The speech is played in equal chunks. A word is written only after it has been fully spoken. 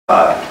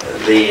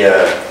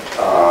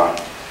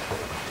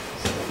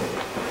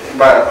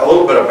But a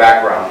little bit of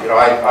background. You know,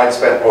 I'd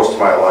spent most of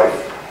my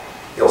life,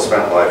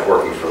 ill-spent life,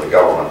 working for the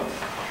government,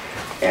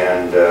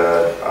 and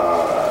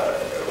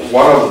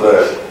one of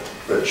the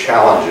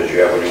challenges you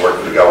have when you work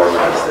for the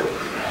government is that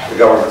the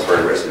government's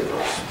very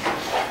risk-averse,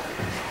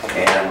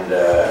 and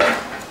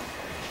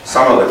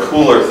some of the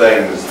cooler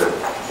things that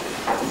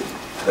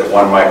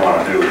one might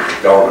want to do,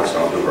 governments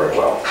don't do very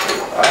well.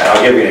 And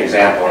I'll give you an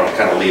example, and I'll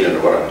kind of lead into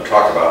what I'm going to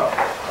talk about.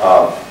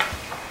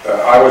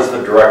 I was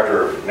the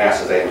director of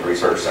NASA's Ames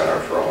Research Center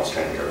for almost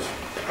 10 years.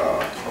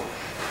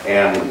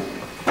 And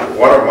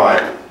one of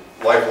my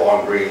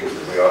lifelong dreams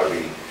is we ought to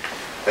be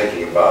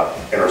thinking about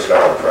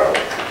interstellar travel.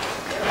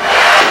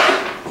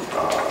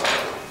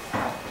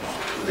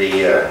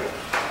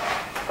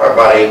 Probably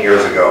about 8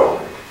 years ago,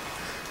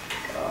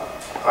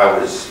 I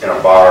was in a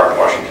bar in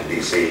Washington,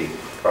 D.C.,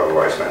 probably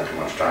where I spent too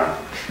much time,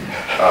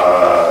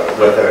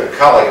 with a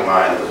colleague of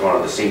mine that was one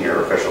of the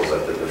senior officials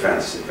at the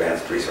Defense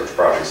Advanced Research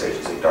Projects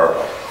Agency,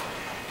 DARPA.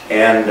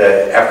 And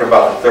after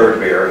about the third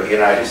beer, he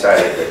and I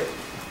decided that,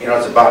 you know,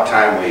 it's about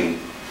time we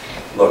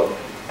look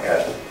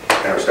at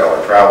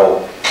interstellar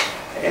travel.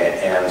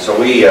 And so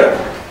we,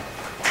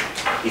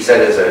 he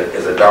said as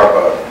a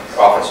DARPA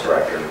office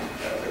director,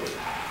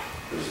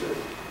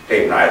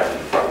 Dave Nyland,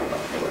 you probably know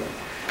him,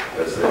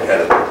 was the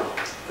head of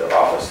the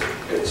office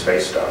that did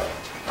space stuff.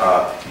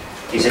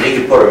 He said he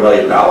could put $1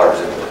 million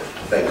into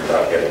things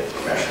without getting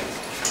permission.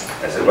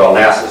 I said, well,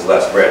 NASA's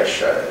less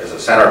rich. As a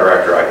center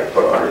director, I could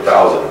put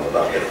 $100,000 in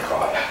without getting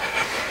caught.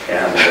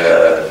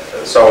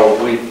 And so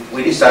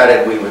we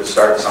decided we would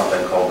start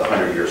something called the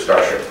 100-Year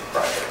Starship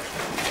Project.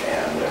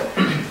 And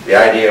the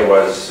idea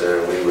was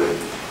we would,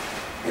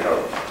 you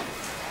know,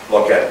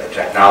 look at the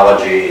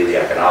technology, the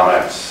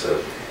economics,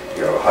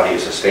 you know, how do you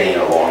sustain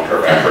a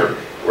long-term effort,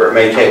 where it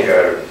may take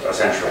a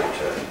century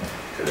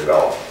to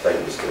develop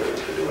things to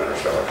do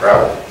interstellar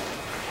travel.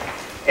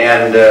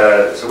 And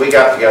so we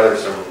got together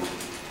some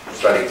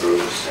study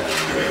groups,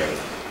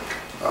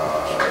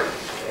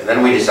 and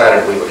then we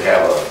decided we would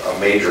have a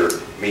major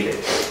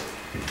meeting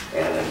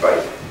and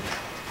invite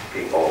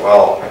people.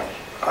 Well,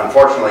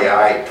 unfortunately,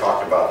 I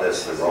talked about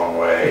this the wrong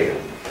way,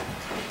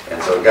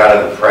 and so it got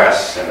in the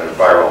press in a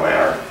viral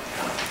manner.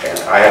 And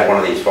I had one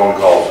of these phone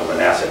calls from the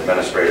NASA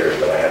administrator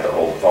that I had to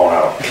hold the phone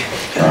out.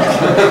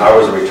 I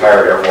was a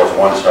retired Air Force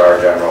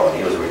 1-star general, and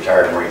he was a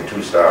retired Marine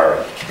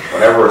 2-star.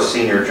 Whenever a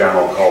senior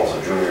general calls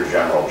a junior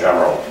general,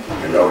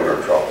 you know you're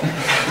in trouble.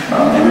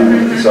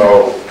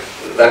 So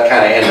that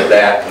kind of ended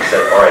that. He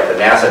said, all right, the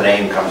NASA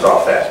name comes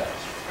off that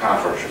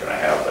conference you're going to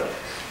have, but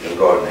you can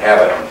go ahead and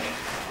have it.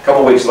 A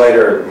couple weeks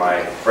later,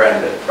 my friend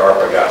at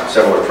DARPA got in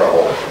similar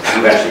trouble. He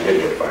eventually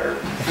did get fired.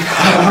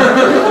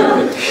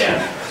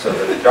 And so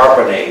the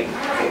DARPA name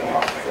came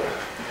off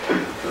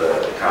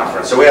the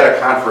conference. So we had a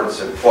conference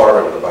in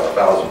Florida with about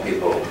 1,000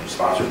 people,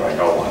 sponsored by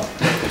no one.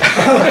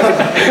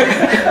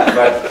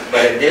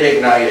 but it did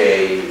ignite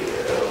a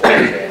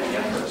long-standing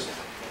interest.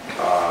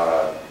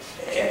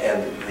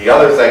 And the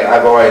other thing,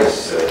 I've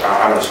always,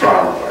 I'm an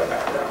astronomer by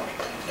background,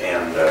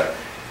 and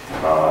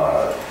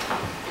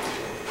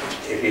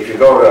if you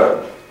go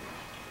to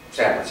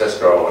San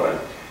Francisco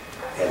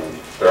and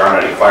there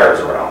aren't any fires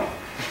around,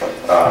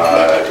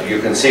 you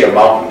can see a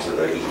mountain to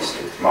the east.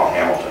 It's Mount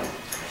Hamilton.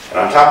 And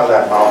on top of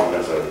that mountain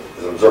is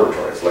an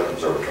observatory. It's Lick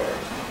Observatory.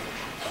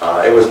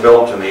 It was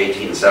built in the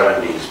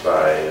 1870s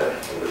by,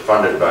 it was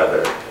funded by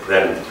the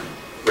then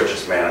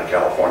richest man in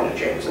California,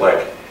 James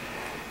Lick.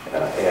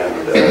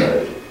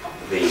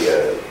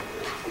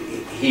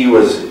 He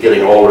was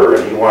getting older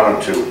and he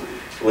wanted to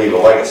leave a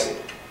legacy.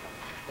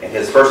 And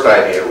his first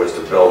idea was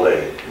to build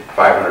a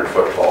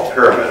 500-foot tall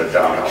pyramid at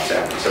downtown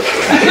San Francisco.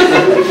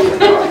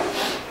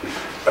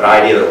 An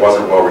idea that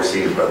wasn't well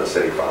received by the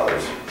city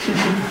fathers.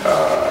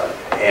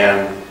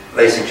 And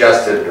they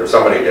suggested, or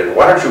somebody did,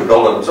 why don't you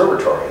build an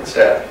observatory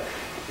instead?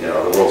 You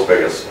know, the world's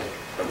biggest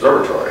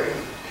observatory.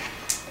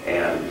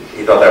 And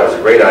he thought that was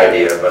a great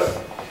idea, but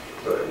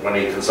when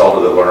he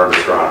consulted the learned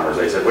astronomers,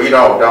 they said, well, you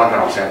know,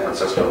 downtown San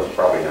Francisco is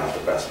probably not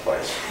the best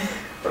place.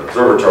 But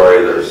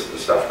observatory, there's the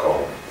stuff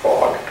called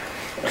fog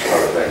and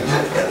other things.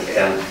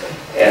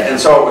 And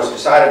so it was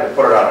decided to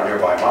put it on a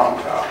nearby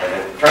mountaintop, and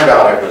it turned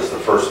out it was the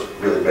first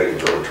really big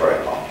observatory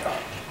on a mountaintop.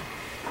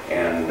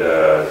 And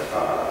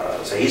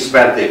so he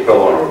spent the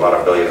equivalent of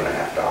about $1.5 billion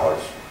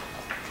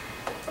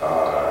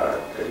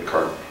in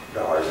current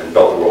dollars and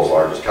built the world's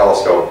largest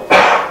telescope.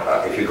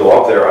 If you go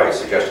up there, I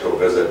suggest go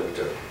visit.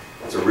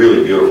 It's a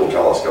really beautiful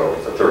telescope.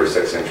 It's a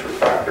 36-inch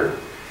refractor.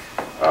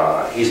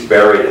 He's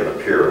buried in the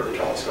pier of the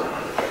telescope.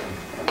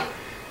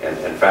 And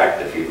in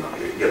fact, if you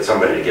get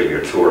somebody to give you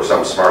a tour,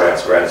 some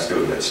smart-ass grad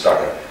student that stuck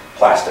a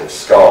plastic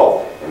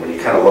skull, and when you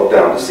kind of look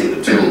down to see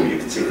the tube, you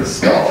can see the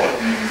skull.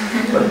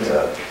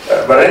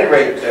 But at any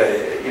rate,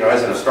 you know,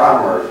 as an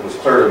astronomer, it was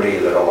clear to me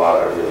that a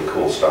lot of really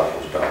cool stuff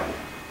was done,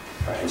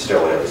 and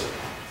still is.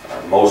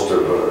 Most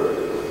of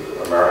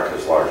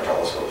America's large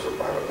telescopes are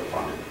privately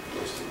funded, at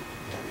least in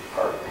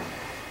part.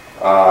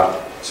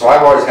 So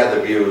I've always had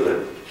the view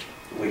that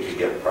we could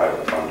get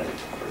private funding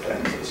for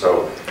things. And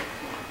so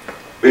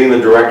being the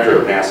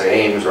director of NASA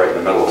Ames right in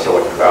the middle of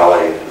Silicon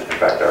Valley, in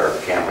fact our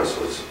campus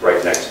was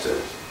right next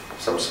to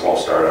some small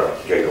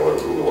startup, Giggle or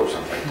Google or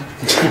something.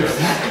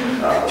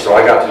 So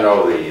I got to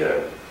know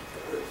the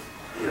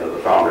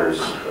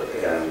founders,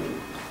 and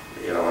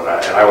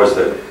I was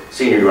the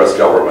senior U.S.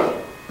 government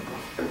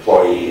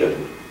employee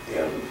in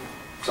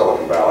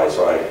Silicon Valley,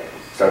 so I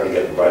started to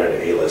get invited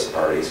to A-list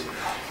parties.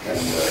 And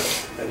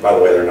by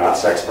the way, they're not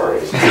sex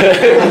parties,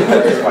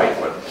 despite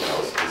what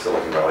the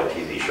Silicon Valley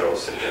TV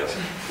shows suggest.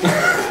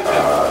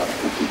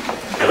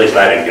 At least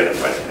I didn't get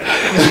invited.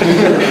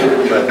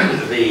 But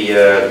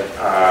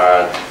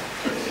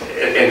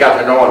and got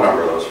to know a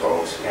number of those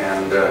folks,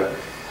 and a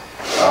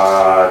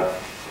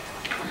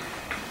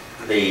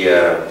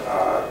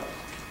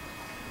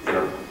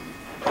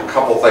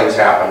couple things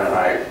happened, and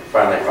I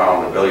finally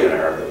found a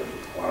billionaire that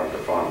wanted to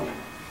fund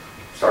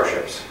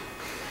Starships.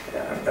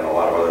 And a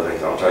lot of other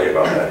things. I'll tell you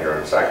about that here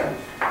in a second.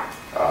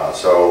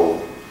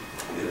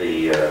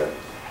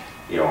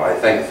 I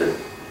think that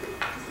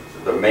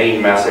the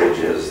main message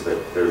is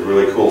that there's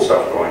really cool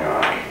stuff going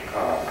on.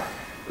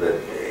 That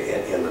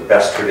in the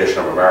best tradition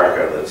of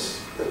America,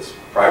 that's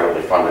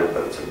privately funded,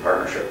 but it's in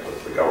partnership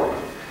with the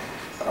government.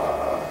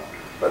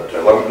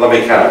 Let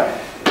me kind of,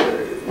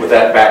 with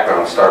that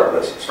background, start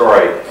with this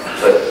story.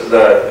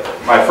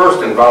 My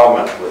first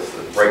involvement with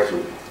the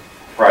Breakthrough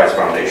Prize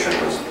Foundation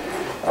was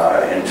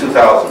in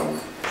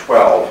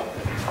 2012.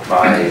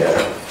 My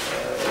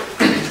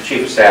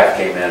chief of staff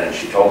came in and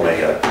she told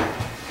me,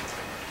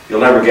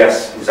 "You'll never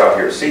guess who's out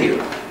here to see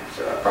you." I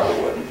said, "I probably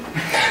wouldn't."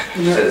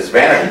 She said, "It's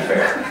Vanity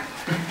Fair."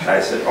 And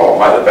I said, "Oh,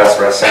 am I the best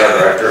center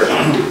director?"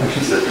 And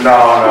she said,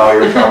 No,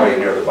 you're probably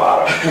near the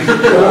bottom."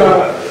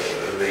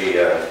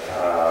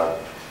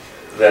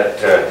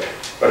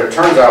 But it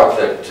turns out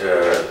that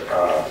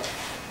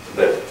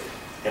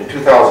in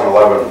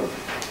 2011,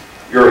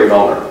 Yuri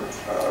Milner,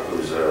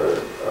 who's a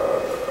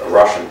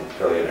Russian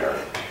billionaire,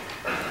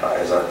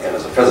 and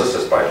as a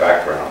physicist by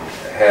background,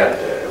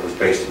 was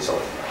based in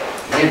Silicon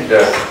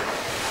Valley.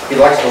 He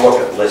likes to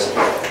look at lists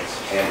of things,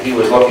 and he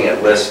was looking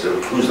at lists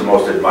of who's the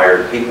most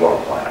admired people on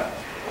the planet,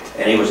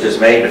 and he was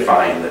dismayed to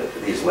find that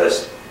these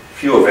lists,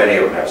 few if any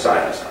of them have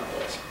scientists on the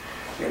list.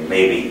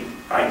 Maybe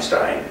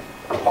Einstein,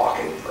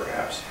 Hawking,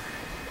 perhaps.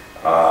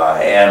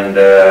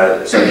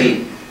 So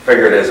he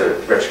figured, as a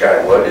rich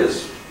guy would,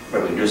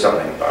 maybe we can do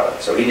something about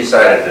it. So he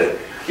decided to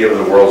give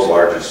the world's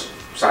largest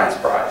science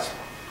prize.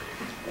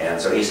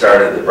 And so he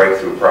started the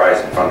Breakthrough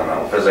Prize in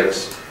Fundamental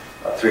Physics,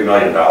 $3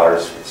 million.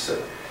 It's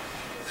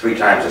 3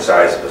 times the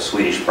size of a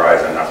Swedish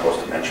prize I'm not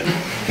supposed to mention.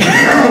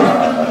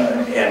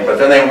 But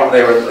then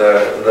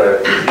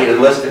he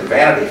enlisted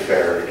Vanity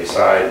Fair to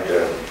decide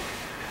to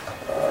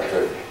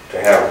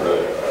have a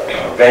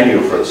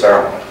venue for the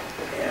ceremony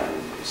in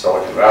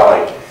Silicon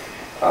Valley.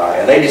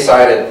 And they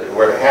decided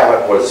where to have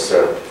it was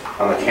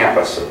on the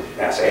campus of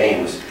NASA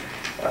Ames.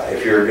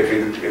 If you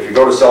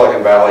go to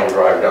Silicon Valley and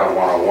drive down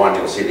 101,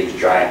 you'll see these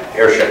giant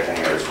airship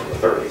hangars from the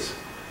 30s.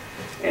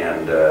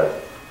 And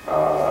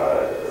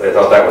they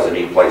thought that was a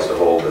neat place to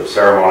hold the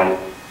ceremony.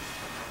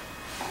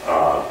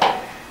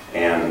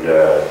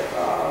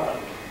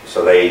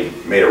 So they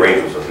made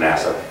arrangements with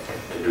NASA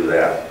to do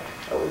that.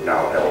 We've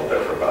now held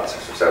there for about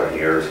 6 or 7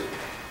 years.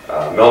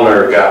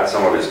 Milner got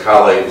some of his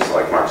colleagues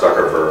like Mark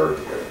Zuckerberg,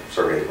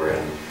 Sergey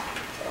Brin,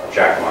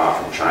 Jack Ma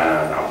from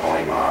China, now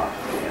Pony Ma,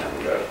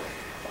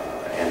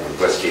 and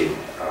Whiskey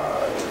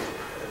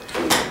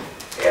to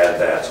add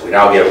that. So we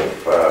now give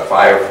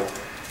 5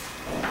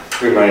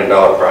 $3 million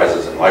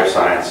prizes in life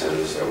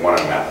sciences, 1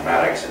 in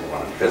mathematics and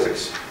 1 in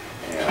physics.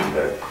 And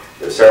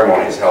the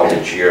ceremony is held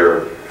each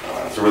year.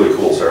 It's a really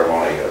cool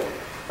ceremony.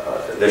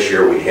 This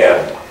year we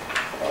had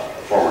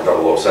former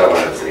 007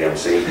 as the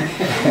MC,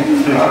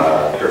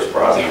 Pierce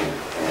Brosnan,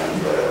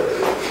 and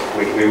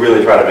we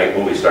really try to make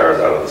movie stars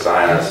out of the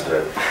scientists,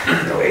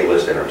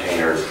 A-list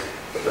entertainers.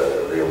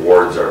 The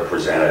awards are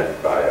presented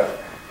by a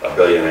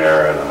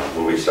billionaire and a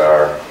movie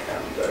star,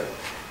 and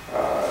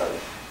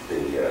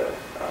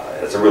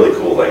it's a really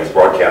cool thing. It's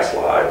broadcast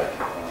live.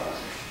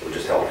 It was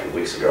just held a few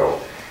weeks ago.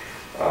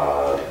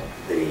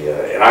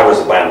 And I was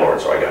the landlord,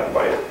 so I got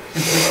invited.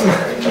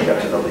 I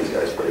got to know these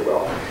guys pretty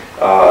well.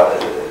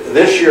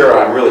 This year,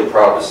 I'm really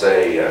proud to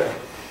say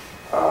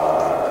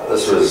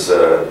this was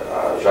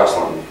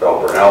Jocelyn Bell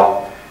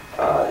Burnell.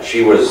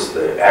 She was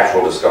the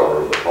actual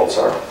discoverer of the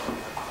pulsar.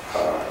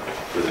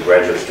 She was a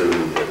graduate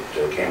student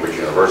at Cambridge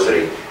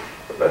University.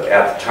 But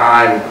at the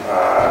time,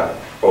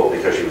 both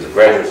because she was a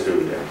graduate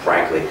student and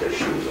frankly because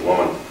she was a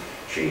woman,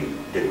 she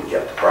didn't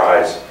get the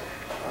prize.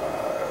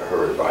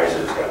 Her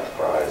advisors got the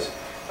prize.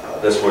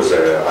 This was,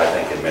 I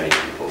think, in many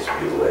people's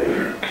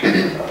view,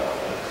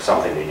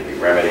 something needed to be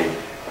remedied.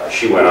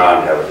 She went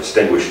on to have a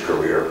distinguished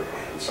career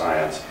in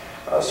science,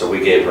 so we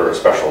gave her a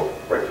special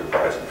Breakthrough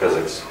Prize in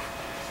Physics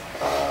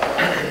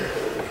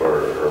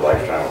for her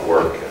lifetime of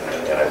work,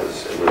 and it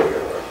was really a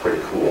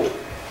pretty cool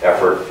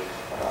effort.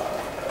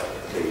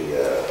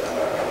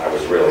 I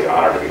was really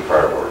honored to be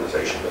part of an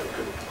organization that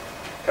could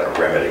kind of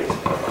remedy a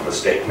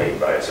mistake made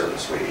by a certain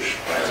Swedish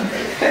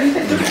classmate.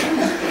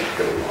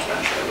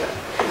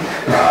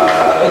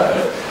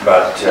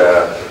 But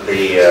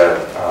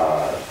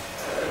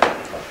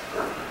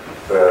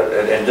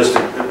and just a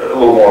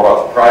little more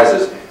about the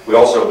prizes, we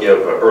also give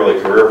early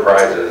career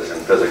prizes in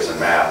physics and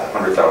math, a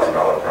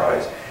 $100,000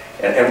 prize.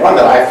 And one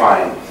that I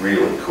find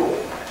really cool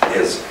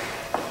is,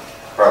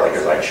 partly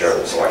because I chair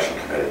the selection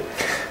committee,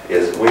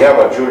 is we have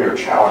a junior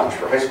challenge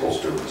for high school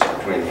students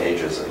between the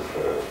ages of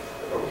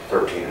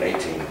 13 and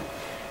 18.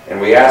 And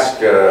we ask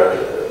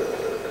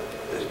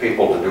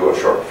people to do a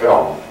short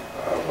film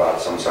about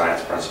some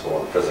science principle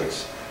in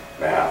physics,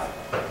 math,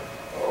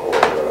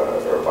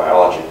 or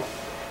biology.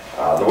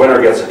 The winner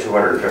gets a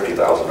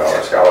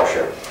 $250,000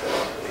 scholarship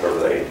wherever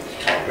they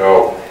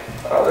go.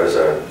 There's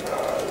a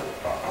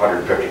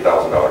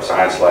 $150,000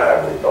 science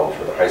lab we built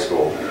for the high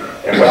school.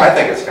 And what I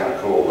think is kind of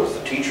cool is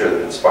the teacher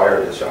that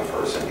inspired this young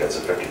person gets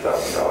a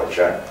 $50,000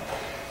 check.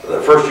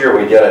 The first year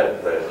we did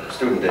it, the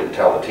student didn't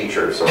tell the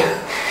teacher, so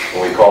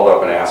when we called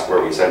up and asked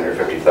where we send your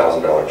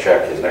 $50,000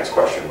 check, his next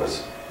question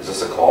was, is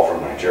this a call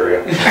from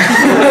Nigeria?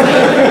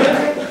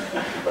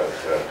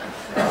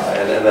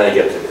 And then they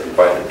get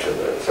invited to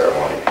the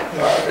ceremony.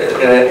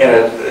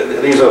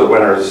 These are the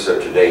winners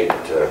to date.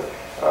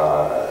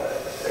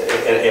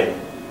 And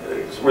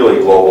it's really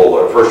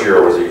global. The first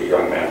year was a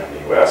young man from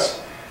the U.S.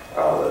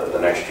 The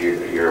next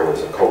year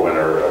was a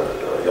co-winner,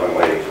 a young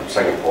lady from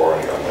Singapore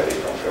and a young lady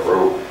from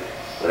Peru.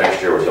 The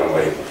next year was a young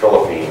lady from the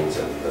Philippines,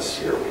 and this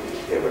year we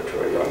gave it to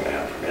a young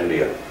man from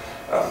India.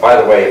 By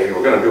the way, if you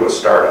were going to do a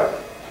startup,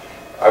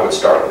 I would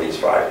start with these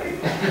 5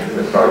 people. It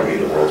would probably be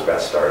the world's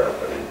best startup.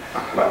 I mean,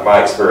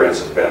 my experience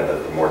has been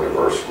that the more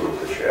diverse group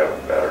that you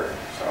have, the better.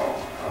 So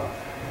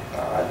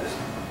I'm just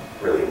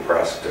really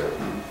impressed.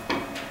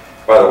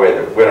 By the way,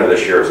 the winner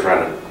this year is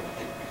trying to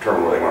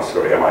determine whether he wants to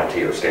go to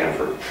MIT or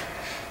Stanford.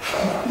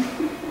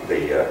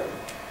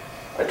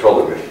 I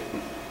told him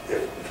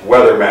if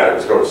weather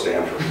matters, go to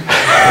Stanford.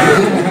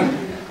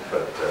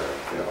 But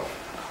you know,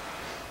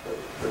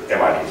 the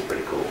MIT is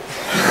pretty cool.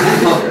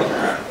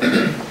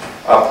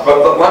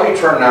 But let me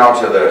turn now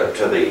to the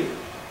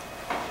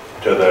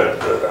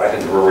I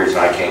think the real reason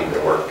I came to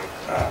work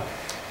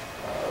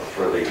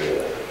for the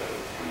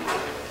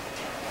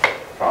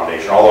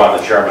foundation. Although I'm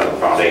the chairman of the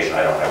foundation,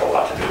 I don't have a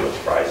lot to do with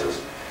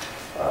prizes.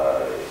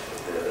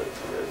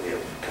 We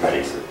have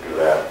committees that do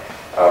that.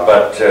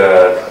 But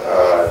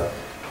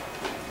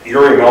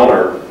Yuri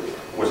Milner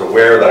was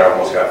aware that I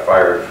almost got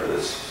fired for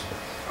this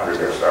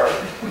 100-year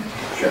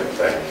starship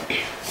thing.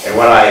 And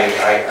when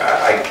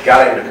I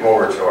got him to come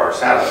over to our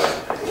center,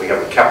 we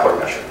have a Kepler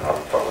mission.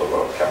 I'll talk a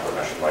little about the Kepler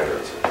mission later.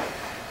 It's a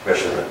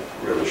mission that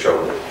really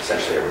showed that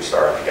essentially every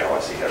star in the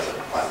galaxy has a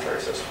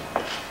planetary system.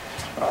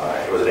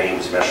 It was an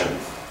Ames mission.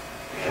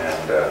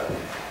 And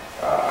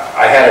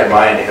I had in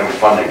mind him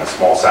funding a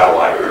small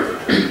satellite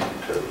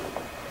to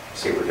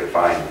see if we could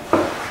find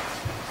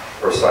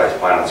Earth-sized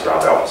planets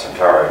around Alpha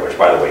Centauri, which,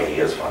 by the way, he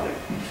is funding.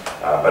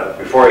 But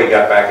before he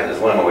got back in his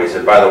limo, he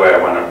said, by the way, I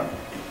want to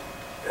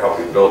help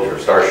you build your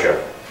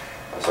starship.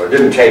 So it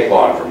didn't take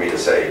long for me to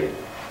say,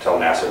 tell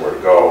NASA where to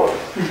go,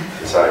 and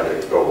decide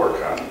to go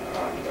work on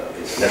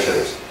these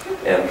initiatives.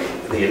 And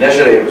the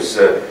initiatives,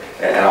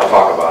 and I'll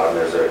talk about them,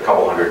 there's a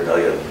couple $100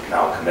 million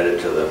now committed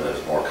to them,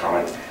 there's more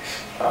coming.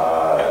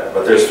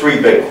 But there's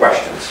 3 big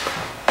questions.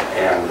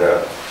 And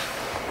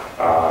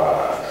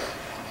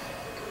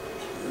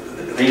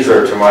these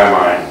are, to my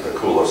mind, the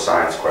coolest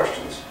science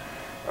questions.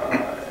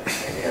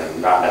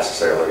 And not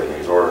necessarily in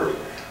these orders.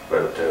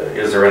 But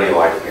is there any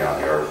life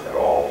beyond the Earth at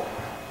all?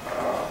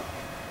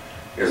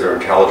 Is there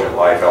intelligent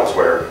life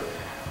elsewhere?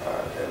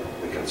 And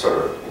we can sort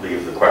of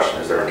leave the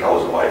question, is there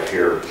intelligent life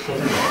here?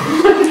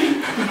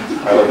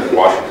 I lived in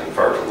Washington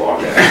far too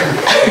long.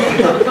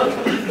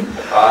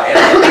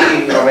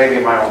 And you know, maybe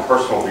my own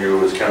personal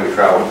view is, can we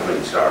travel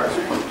between stars?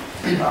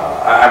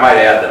 I might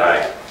add that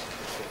I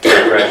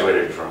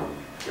graduated from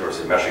the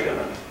University of Michigan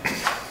in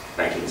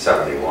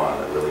 1971.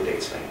 That really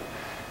dates me.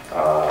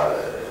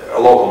 A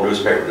local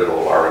newspaper did a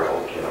little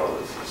article, you know,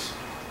 this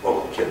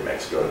local kid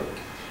makes good.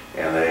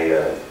 And they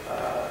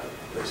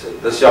said,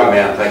 this young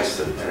man thinks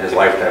that in his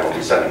lifetime he'll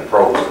be sending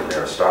probes to the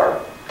nearest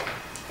star.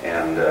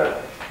 And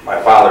my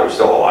father, who's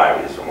still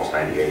alive, he's almost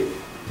 98,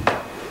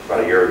 about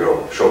a year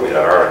ago, showed me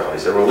that article. He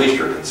said, well, at least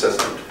you're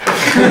consistent.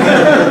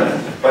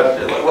 But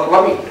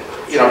let me,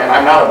 you know, and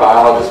I'm not a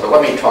biologist, but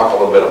let me talk a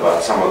little bit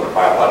about some of the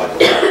biological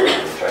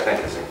background, which I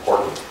think is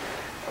important.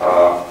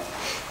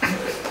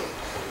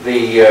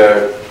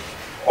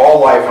 All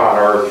life on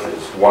Earth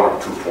is one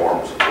of 2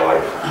 forms of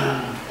life.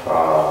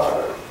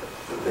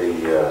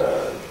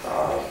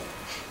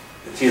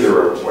 It's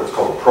either what's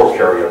called a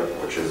prokaryote,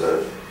 which is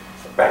a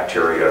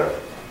bacteria,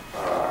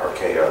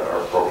 archaea,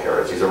 or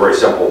prokaryotes. These are very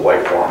simple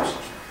life forms,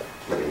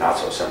 maybe not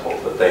so simple,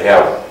 but they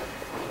have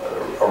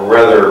a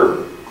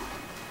rather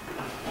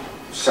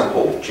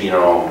simple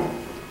genome,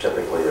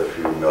 typically a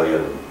few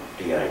million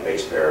DNA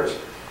base pairs.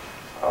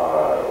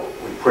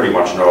 We pretty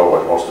much know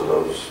what most of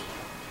those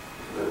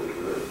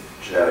the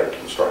genetic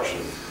construction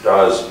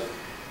does.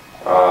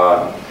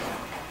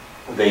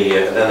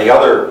 Then the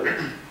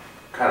other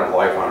kind of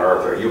life on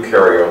Earth are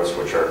eukaryotes,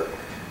 which are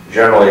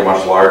generally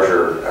much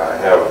larger,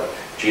 have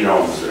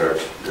genomes that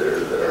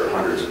are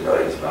hundreds of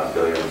millions, if not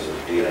billions, of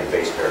DNA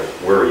base pairs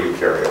were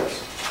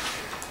eukaryotes.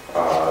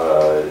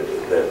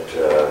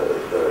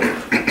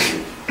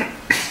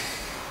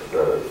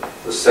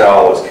 The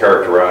cell is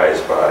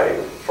characterized by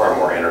far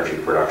more energy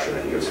production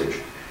and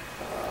usage.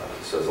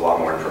 So there's a lot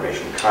more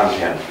information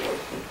content.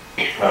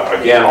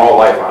 Again, all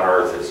life on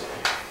Earth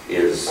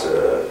is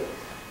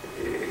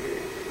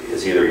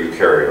either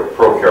eukaryote or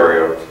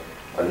prokaryote.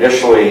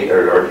 Initially,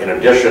 or in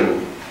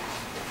addition,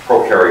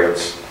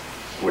 prokaryotes,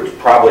 which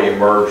probably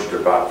emerged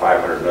about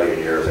 500 million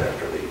years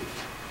after the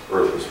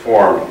Earth was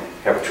formed,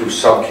 have two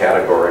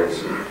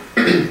subcategories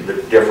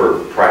that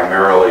differ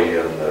primarily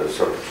in the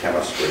sort of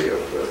chemistry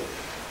of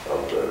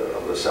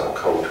the cell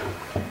coat.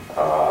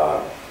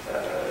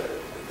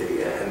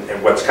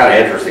 And what's kind of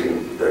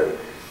interesting,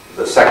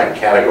 the second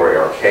category,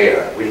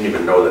 archaea, we didn't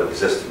even know that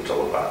existed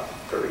until about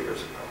 30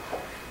 years ago.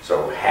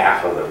 So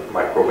half of the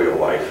microbial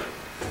life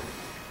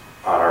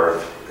on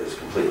Earth was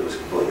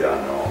completely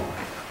unknown.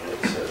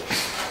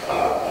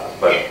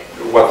 But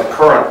what the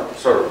current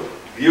sort of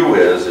view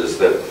is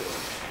that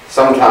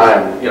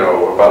sometime,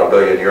 about 1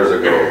 billion years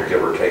ago,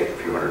 give or take a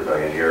few hundred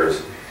million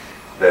years,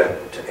 that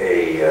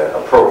a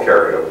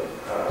prokaryote,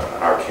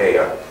 an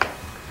archaea,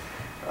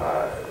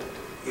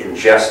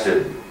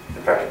 ingested,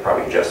 in fact it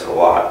probably ingested a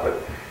lot, but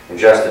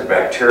ingested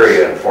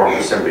bacteria and formed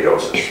a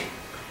symbiosis.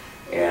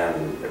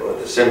 And what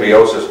the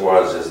symbiosis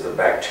was is the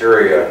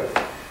bacteria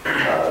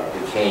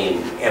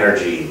became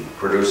energy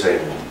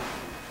producing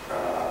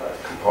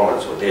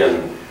components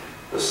within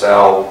the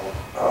cell,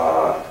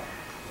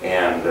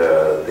 and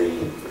they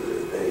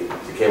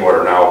became what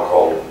are now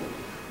called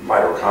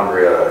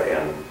mitochondria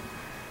and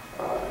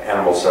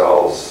animal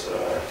cells,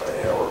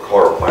 or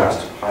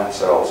chloroplast in plant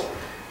cells.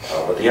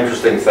 But the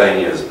interesting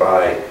thing is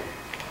by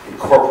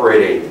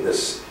incorporating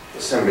this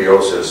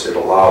symbiosis, it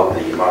allowed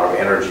the amount of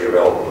energy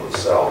available to the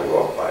cell to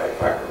go up by a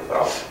factor of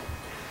 1,000.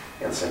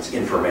 And since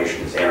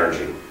information is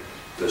energy,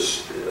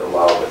 this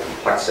allowed the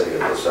complexity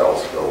of the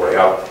cells to go way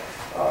up,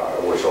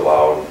 which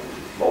allowed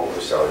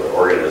multicellular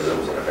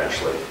organisms and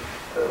eventually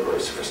very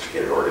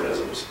sophisticated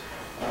organisms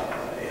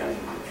and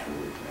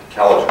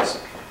intelligence.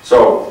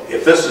 So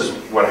if this is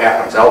what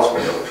happens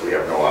elsewhere, which we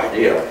have no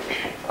idea,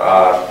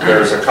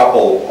 there's a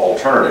couple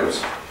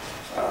alternatives.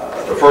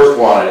 The first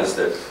one is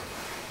that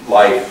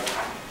life,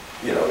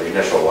 the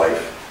initial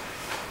life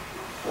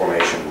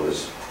formation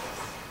was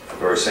a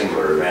very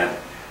singular event.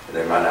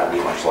 There might not be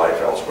much life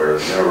elsewhere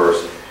in the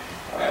universe.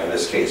 In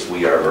this case,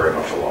 we are very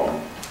much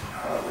alone,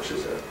 which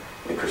is an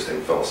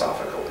interesting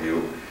philosophical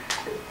view.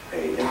 It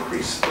may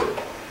increase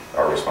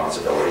our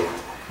responsibility.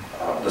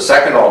 The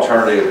second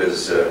alternative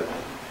is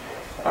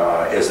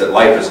that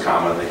life is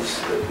common. These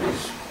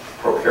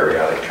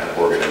prokaryotic kind of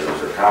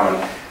organisms are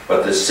common,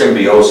 but this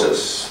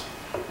symbiosis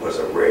was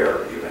a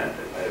rare event.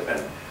 It might have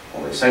been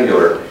only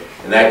singular.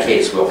 In that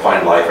case, we'll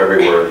find life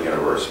everywhere in the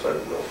universe, but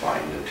we'll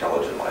find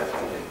intelligent life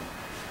only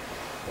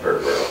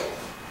very rarely.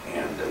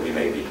 And we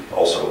may be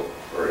also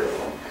very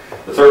alone.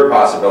 The third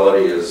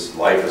possibility is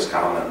life is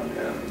common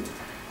and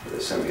the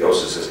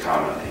symbiosis is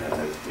common, and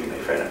that we may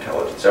find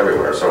intelligence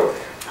everywhere. So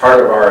part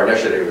of our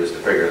initiative is to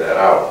figure that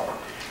out.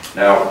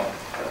 Now,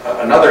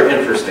 another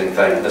interesting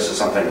thing, and this is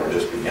something we're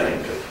just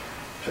beginning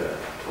to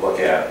look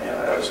at, and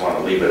I just want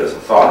to leave it as a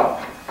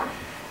thought,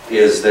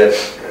 is that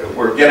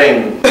we're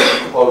getting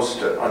close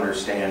to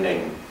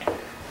understanding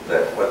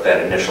what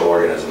that initial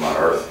organism on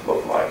Earth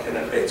looked like. And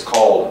it's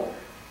called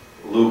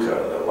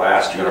LUCA, the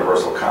last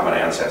universal common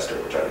ancestor,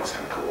 which I think is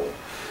kind of cool.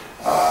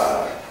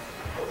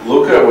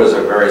 LUCA was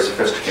a very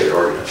sophisticated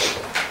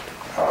organism.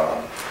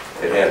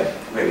 It had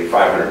maybe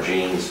 500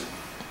 genes.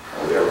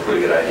 We have a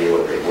pretty good idea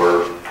what they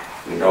were.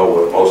 We know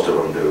what most of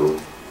them do.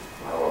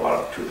 Well,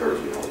 about 2/3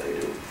 we know what they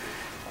do.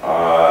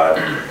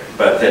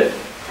 But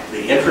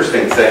the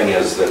interesting thing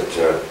is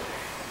that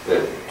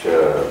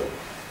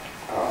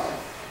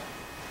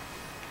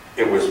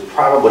it was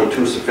probably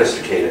too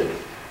sophisticated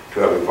to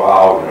have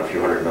evolved in a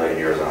few hundred million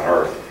years on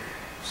Earth.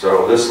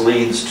 So this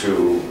leads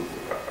to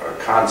a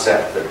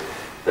concept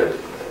that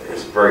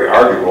is very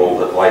arguable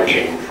that life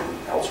came from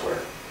elsewhere.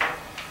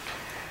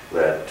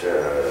 That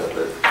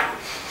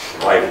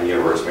life in the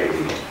universe may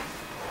be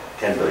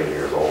 10 billion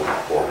years old,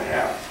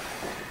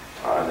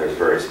 4.5. There's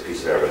various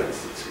pieces of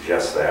evidence that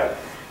suggest that,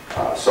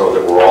 so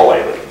that we're all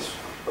aliens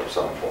of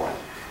some point.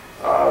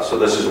 So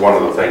this is one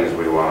of the things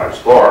we want to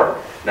explore.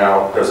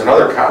 Now, there's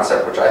another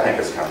concept which I think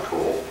is kind of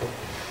cool.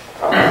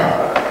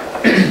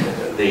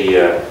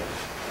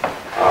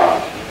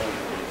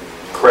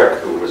 Crick,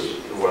 who was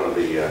one of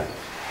the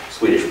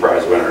Swedish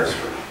prize winners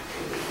for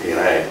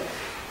DNA,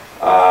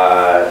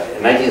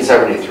 in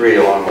 1973,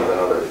 along with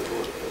another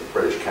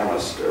British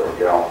chemist, or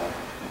gal,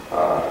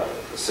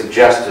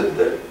 suggested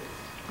that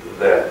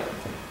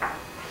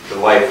the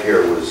life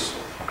here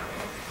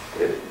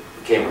it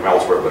came from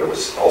elsewhere, but it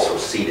was also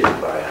seeded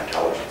by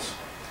intelligence.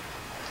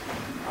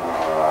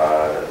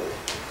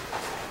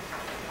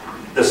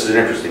 This is an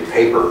interesting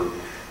paper.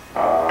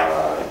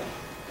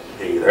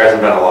 There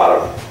hasn't been a lot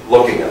of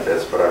looking at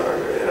this, but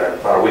in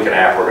about a week and a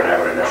half we're going to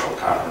have an initial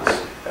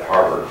conference at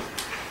Harvard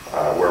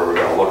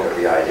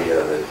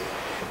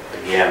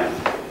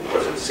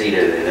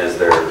succeeded, and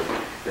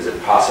is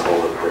it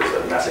possible that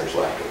there's a message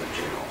left in the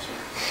genomes?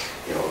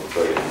 You know,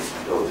 billions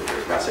of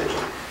years message.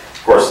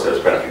 Of course,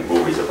 there's been a few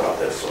movies about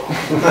this, so.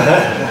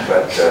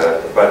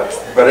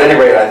 but at any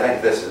rate, I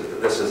think this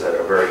is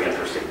a very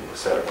interesting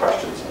set of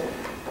questions.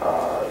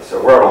 So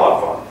we're having a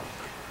lot of fun.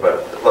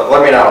 But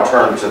let me now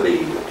turn to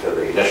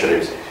the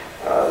initiatives.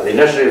 The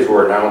initiatives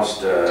were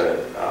announced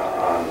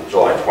on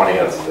July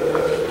 20th,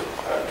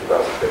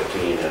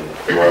 2015 in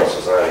the Royal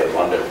Society in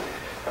London.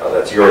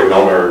 That's Yuri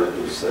Milner,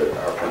 who's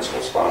our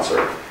principal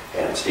sponsor,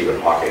 and Stephen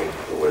Hawking,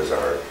 who was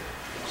our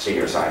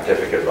senior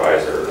scientific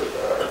advisor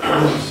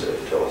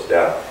until his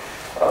death.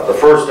 The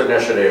first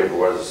initiative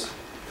was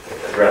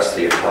address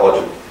the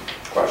intelligent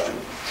question.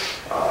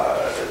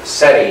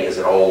 SETI is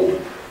an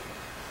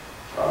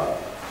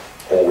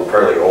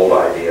fairly old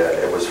idea.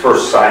 It was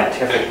first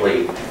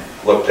scientifically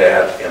looked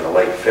at in the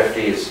late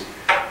 50s,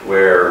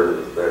 where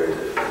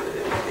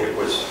it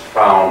was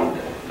found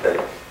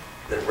that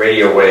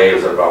radio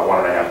waves at about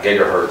 1.5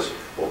 gigahertz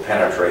will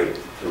penetrate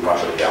through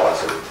much of the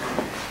galaxy.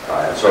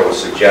 And so it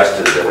was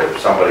suggested that if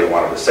somebody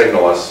wanted to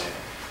signal us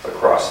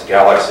across the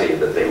galaxy,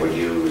 that they would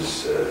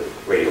use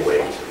radio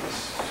waves in this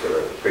sort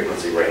of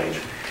frequency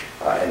range,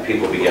 and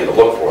people began to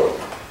look for them.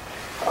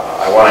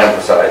 I want to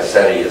emphasize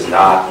SETI is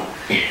not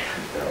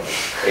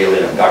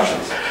alien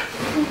abductions,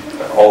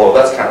 although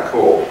that's kind of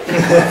cool.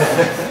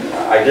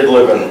 I did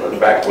live in the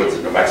backwoods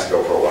of New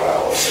Mexico for a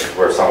while,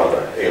 where some of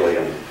the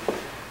alien,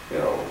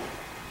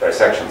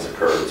 dissections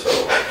occurred, so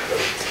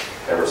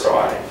never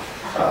saw any.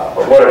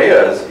 But what it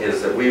is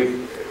that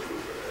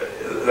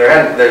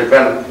there's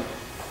been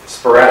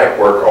sporadic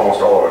work,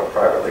 almost all of it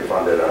privately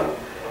funded, on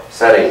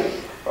SETI,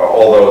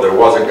 although there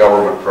was a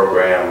government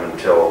program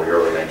until the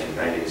early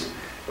 1990s.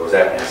 It was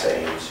at NASA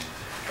Ames.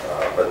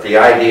 But the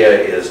idea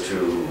is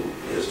to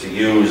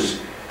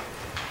use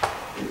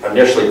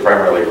initially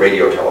primarily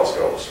radio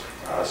telescopes.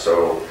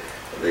 So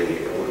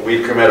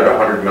we've committed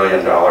 $100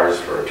 million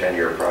for a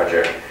 10-year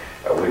project.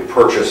 We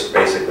purchased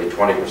basically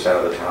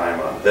 20% of the time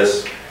on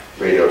this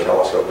radio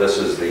telescope. This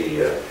is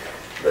the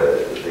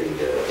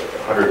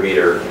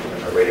 100-meter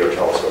radio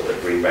telescope at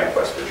Green Bank,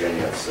 West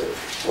Virginia. It's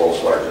the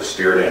world's largest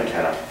steered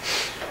antenna.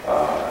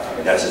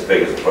 That's as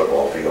big as a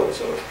football field,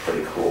 so it's a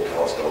pretty cool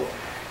telescope.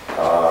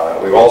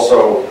 We've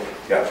also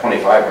got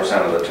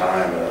 25% of the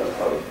time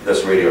of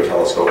this radio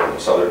telescope in the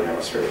southern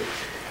hemisphere.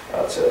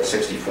 It's a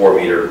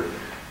 64-meter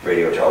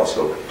radio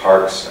telescope at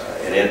Parkes,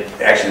 and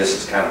actually this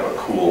is kind of a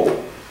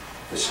cool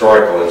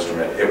historical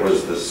instrument. It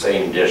was the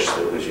same dish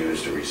that was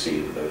used to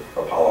receive the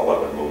Apollo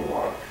 11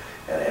 moonwalk.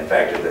 And in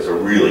fact, there's a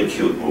really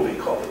cute movie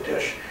called The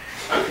Dish.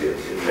 If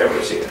you've never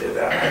seen it,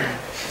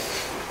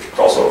 it's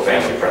also a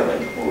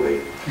family-friendly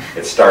movie.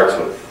 It starts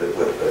with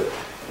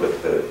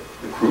the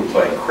crew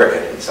playing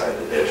cricket inside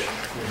the dish.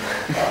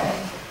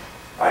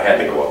 I had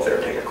to go up there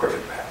and take a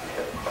cricket bat and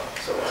hit them.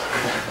 So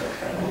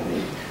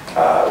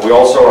we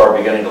also are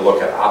beginning to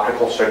look at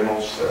optical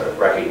signals,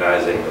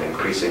 recognizing that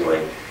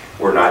increasingly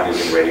we're not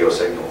using radio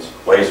signals.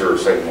 Laser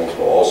signals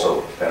will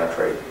also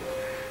penetrate.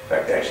 In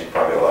fact, actually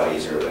probably a lot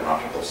easier than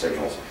optical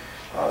signals.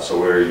 So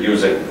we're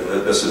using,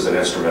 this is an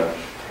instrument,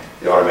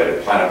 the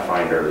Automated Planet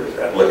Finder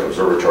at Lick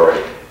Observatory.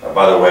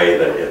 By the way,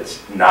 that it's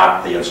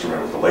not the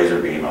instrument with the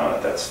laser beam on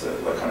it, that's the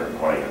Lick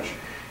 120-inch.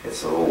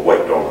 It's the little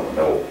white dome in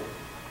the middle.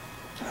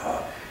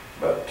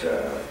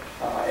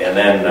 And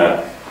then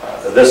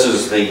this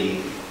is the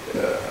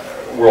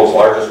world's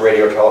largest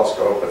radio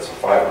telescope. It's a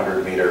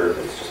 500-meter.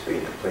 It's just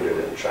being completed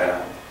in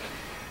China.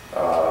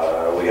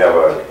 We have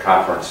a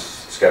conference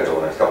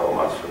scheduled in a couple of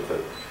months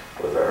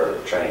with our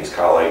Chinese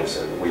colleagues,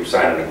 and we've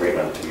signed an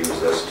agreement to use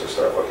this to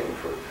start looking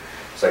for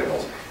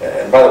signals.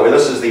 And by the way,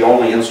 this is the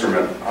only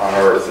instrument on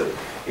Earth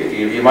that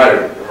you might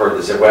have heard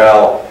this say,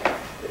 well,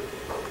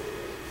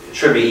 it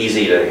should be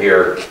easy to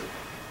hear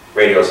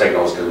radio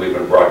signals because we've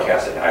been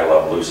broadcasting I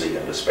Love Lucy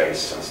into space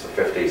since the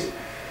 50s.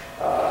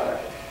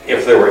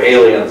 If there were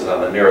aliens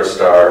on the nearest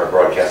star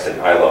broadcasting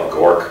I Love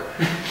Gork,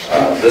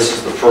 this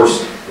is the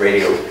first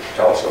radio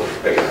telescope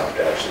that's big enough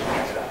to actually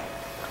pick it up.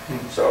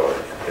 So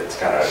it's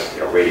kind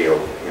of radio,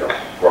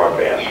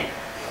 broadband,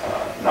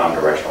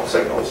 non-directional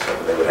signals.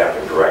 So they would have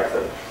to direct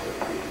them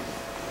to be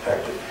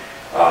detected.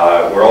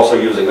 We're also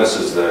using, this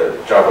is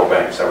the Java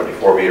Bank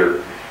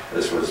 74-meter.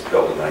 This was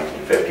built in the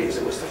 1950s.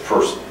 It was the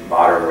first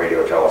modern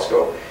radio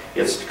telescope.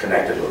 It's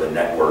connected with a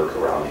network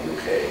around the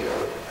UK.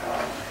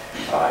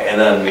 And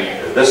then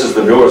this is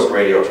the newest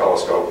radio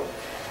telescope.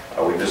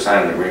 We've just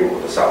signed an agreement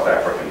with the South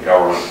African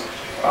government.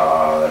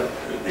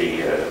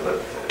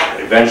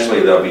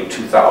 Eventually there'll be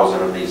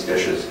 2,000 of these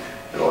dishes.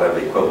 It'll have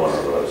the equivalent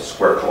of a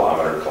square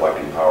kilometer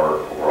collecting power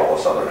over all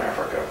of southern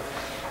Africa.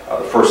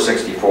 The first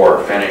 64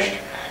 are finished.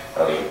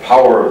 The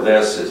power of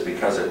this is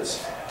because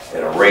it's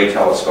an array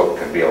telescope,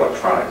 can be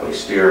electronically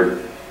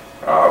steered.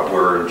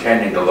 We're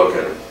intending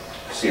to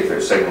see if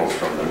there's signals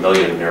from the 1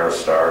 million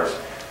nearest stars.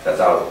 That's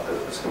out,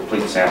 it's a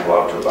complete sample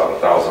out to about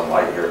 1,000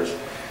 light years.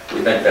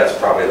 We think that's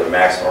probably the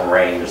maximum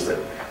range that,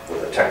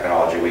 with the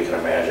technology we can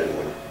imagine,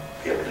 would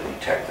be able to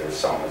detect there's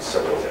some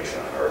civilization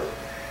on Earth.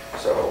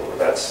 So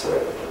that's the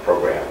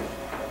program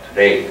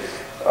today.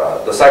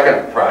 The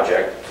second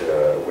project,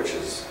 which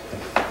is,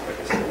 I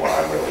guess, the one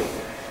I'm really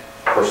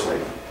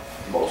personally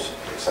most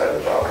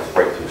excited about, is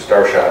Breakthrough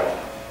Starshot.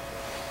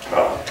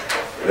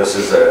 This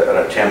is an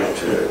attempt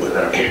to,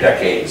 within a few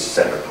decades,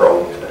 send a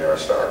probe to the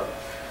nearest star,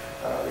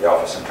 the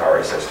Alpha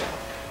Centauri system.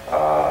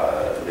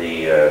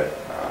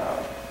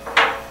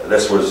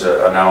 This was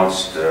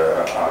announced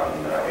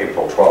on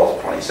April 12th,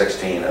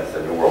 2016 at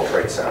the New World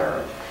Trade Center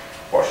in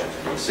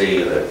Washington,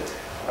 D.C. That,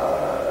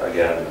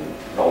 again,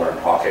 Miller and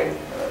Hawking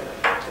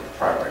did the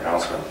primary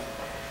announcement.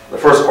 The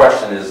first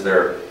question is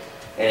there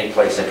any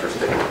place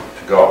interesting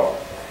to go?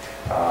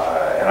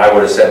 And I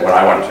would have said when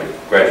I went to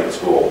graduate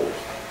school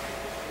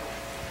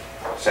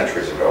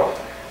centuries ago,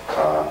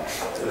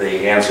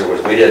 the answer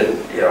was we didn't,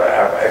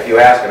 if you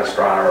ask an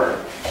astronomer,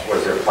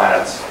 was there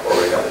planets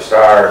orbiting other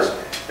stars,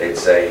 they'd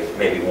say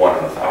maybe 1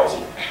 in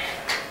 1,000.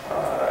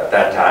 At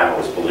that time it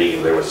was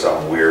believed there was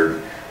some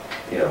weird,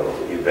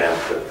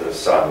 event that the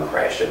sun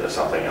crashed into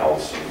something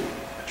else and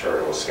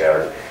material was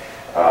scattered.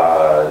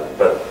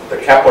 But the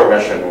Kepler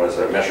mission was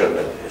a mission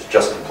that is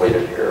just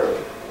completed here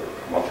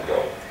a month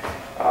ago.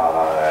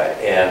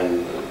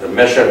 And the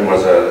mission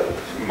was a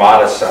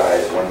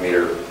modest-sized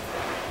 1-meter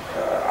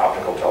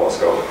optical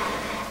telescope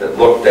that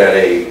looked at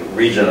a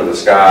region of the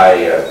sky,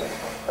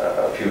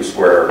 a few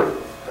square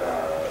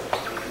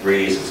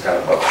degrees. It's kind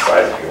of about the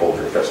size if you hold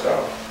your fist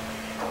out.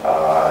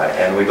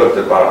 And we looked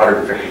at about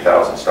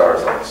 150,000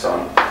 stars like the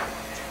sun.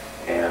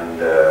 And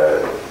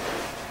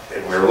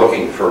we were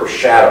looking for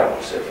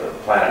shadows. If a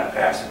planet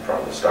passed in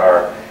front of the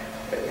star,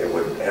 it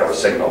would have a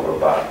signal of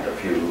about a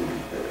few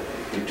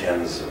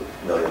tens of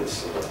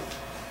millions of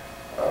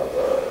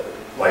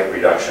light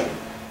reduction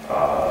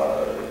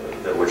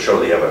that would show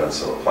the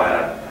evidence of a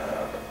planet.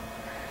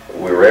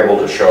 We were able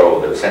to show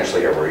that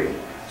essentially every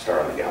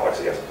star in the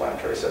galaxy has a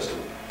planetary system.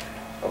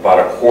 About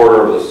a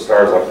quarter of the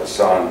stars like the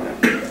sun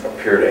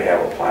appear to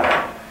have a planet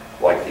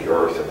like the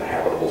Earth in the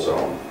habitable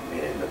zone,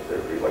 meaning that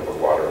there'd be liquid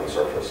water on the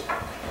surface.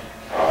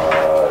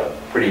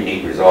 Pretty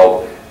neat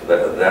result.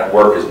 That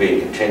work is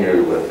being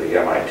continued with the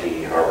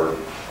MIT Harvard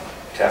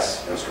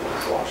TESS instrument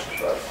launched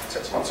about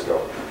 6 months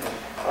ago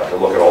to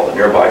look at all the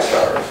nearby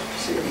stars to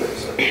see if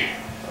there's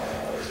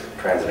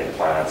transiting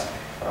planets.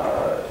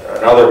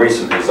 Another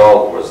recent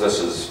result was this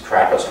is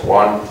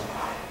TRAPPIST-1,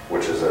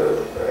 which is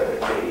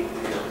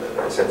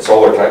I said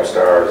solar-type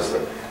stars.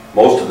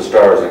 Most of the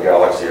stars in the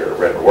galaxy are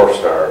red dwarf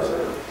stars.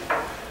 They're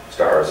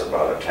stars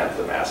about 1/10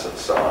 the mass of the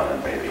sun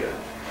and maybe a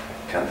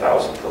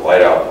 10,000th the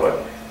light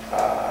output.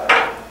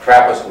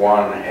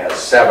 TRAPPIST-1 has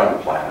 7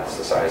 planets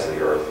the size of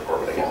the Earth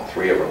orbiting it,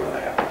 3 of them in the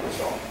habitable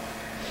zone.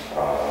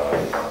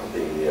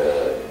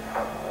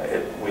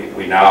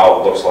 We now,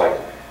 it looks like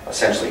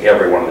essentially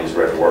every one of these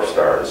red dwarf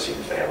stars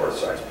seems to have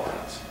Earth-sized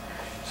planets.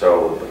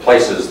 So the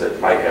places that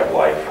might have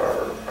life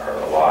are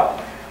a lot.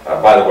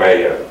 By the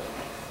way, if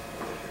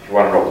you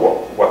want to know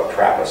what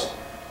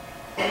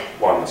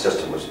TRAPPIST-1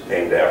 system was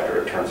named after,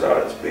 it turns out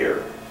it's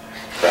beer.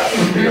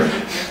 TRAPPIST beer.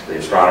 The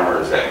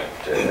astronomers at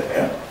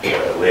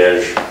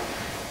Liège,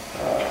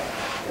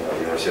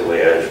 University of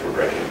Liège, were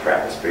drinking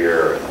TRAPPIST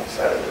beer and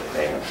decided to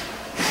name it.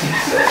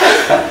 So,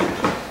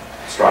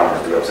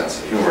 astronomers do have a sense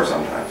of humor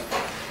sometimes.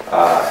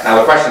 Now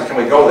the question is, can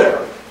we go there?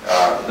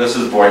 This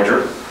is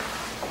Voyager,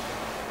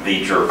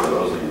 Veacher for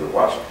those of you that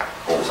watch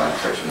old science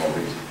fiction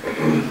movies.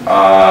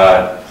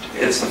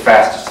 It's the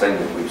fastest thing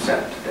that we've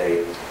sent to date,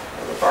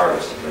 or the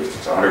farthest at least.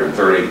 It's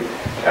 130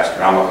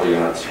 astronomical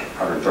units,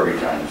 130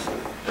 times the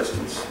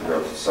distance the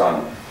Earth to the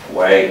Sun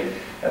away.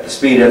 At the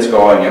speed it's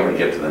going, it would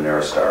get to the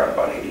nearest star in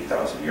about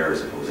 80,000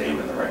 years if it was aimed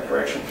in the right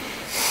direction.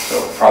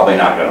 So probably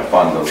not going to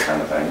fund those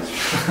kind of things.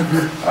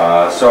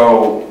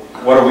 So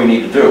what do we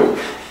need to do?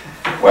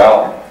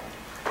 Well,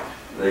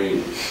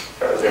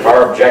 if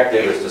our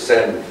objective is to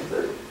send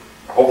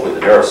hopefully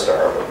the nearest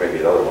star, but maybe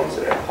the other ones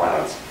that have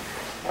planets,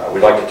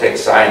 we'd like to take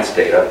science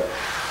data,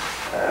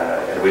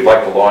 and we'd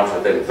like to launch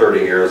within 30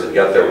 years and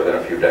get there within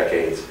a few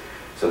decades.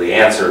 So the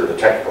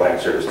technical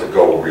answer is to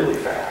go really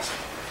fast.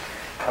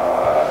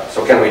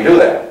 So can we do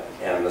that?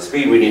 And the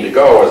speed we need to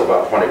go is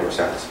about 20%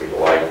 the speed of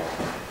light.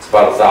 It's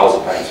about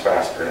 1,000 times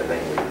faster than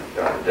anything we've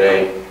done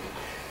today.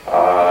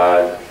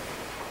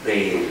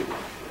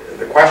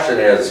 The question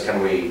is,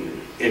 can we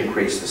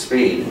increase the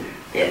speed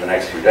in the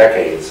next few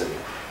decades? And,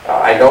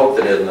 I note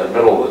that in the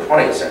middle of the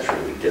 20th century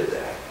we did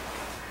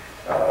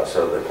that.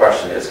 So the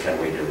question is, can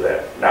we do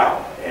that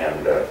now?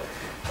 And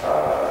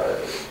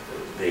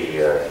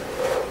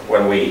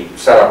when we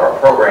set up our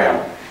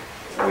program,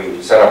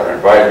 we set up an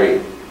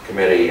advisory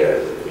committee.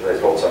 As I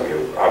told some of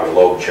you, Avi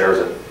Loeb chairs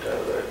it,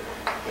 the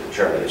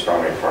chairman of the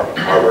astronomy department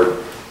at Harvard.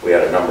 We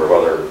had a number of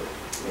other,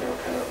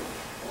 kind of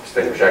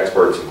distinguished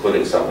experts,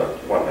 including some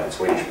that won that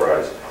Swedish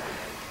prize.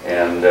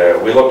 And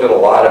we looked at a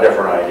lot of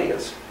different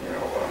ideas,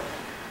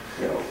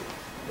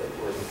 that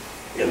were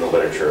in the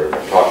literature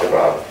and talked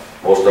about.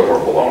 Most of them were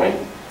baloney.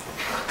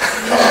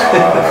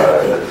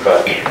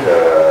 But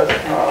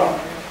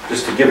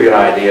just to give you an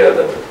idea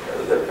that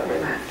I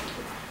mean,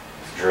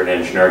 if you're in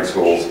engineering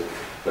schools,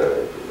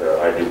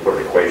 I do put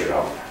an equation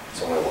up.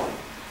 It's only one.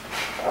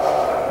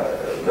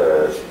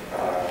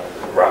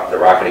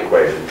 rocket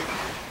equation,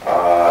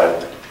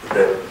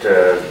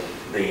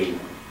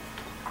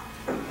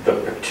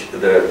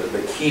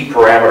 the key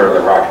parameter of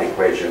the rocket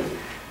equation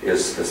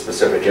is the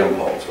specific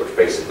impulse, which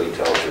basically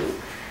tells you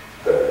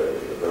the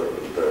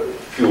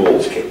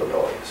fuel's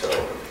capability. So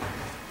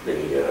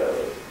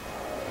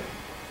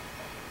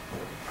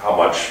how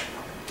much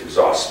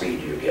exhaust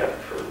speed you get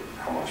for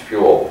how much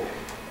fuel,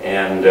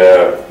 and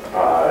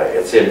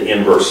it's in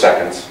inverse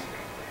seconds.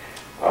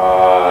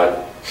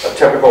 A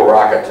typical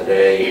rocket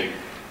today,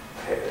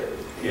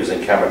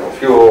 using chemical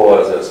fuel,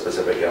 has a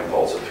specific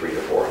impulse of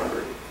 300 to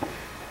 400.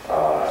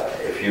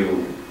 If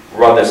you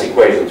run this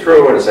equation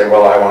through and say,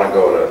 well, I want to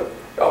go to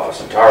Alpha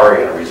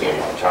Centauri in a reasonable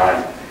amount of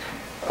time,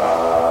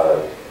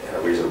 in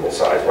a reasonable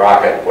sized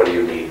rocket, what do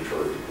you need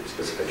for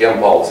specific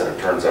impulse? And it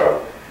turns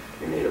out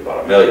you need about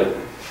 1 million.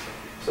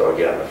 So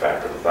again, a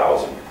factor of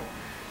 1,000.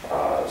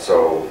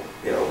 So,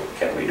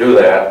 can we do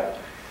that?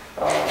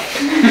 The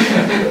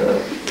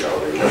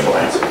initial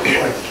answer was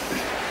like,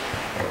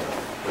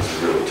 this is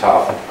really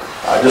tough.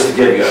 Just to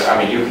give you,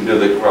 you can do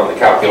the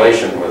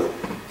calculation with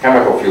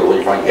chemical fuel.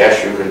 You find,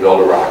 yes, you can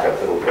build a rocket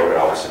that will go to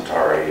Alpha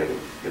Centauri and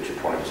get you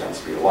 20%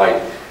 speed of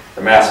light.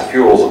 The mass of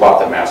fuel is about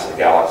the mass of the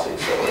galaxy,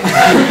 so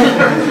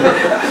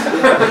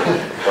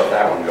let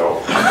that one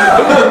go.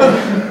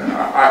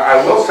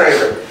 I will say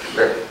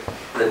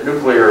that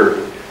nuclear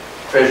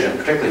fission,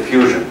 particularly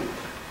fusion,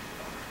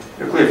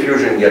 nuclear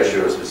fusion gets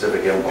you a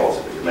specific impulse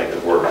if you can make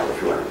it work for a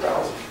few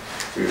 100,000.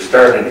 So you're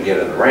starting to get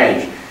in the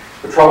range.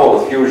 The trouble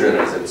with fusion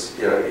is it's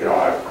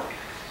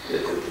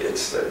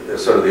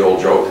sort of the old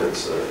joke.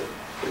 It's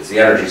the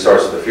energy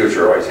source of the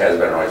future, always has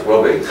been, always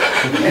will be.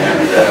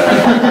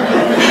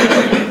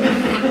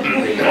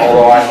 And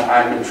although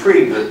I'm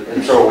intrigued that,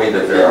 and so are we,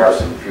 that there are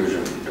some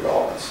fusion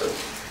developments that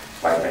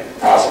might make it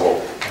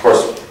possible. Of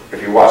course,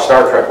 if you watch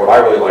Star Trek, what I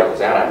really like is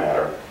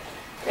antimatter,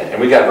 and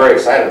we got very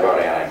excited about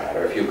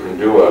antimatter. If you can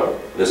do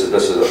this is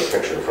a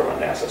picture from a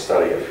NASA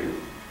study a few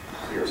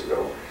years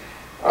ago.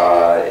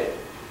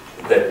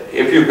 That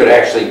if you could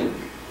actually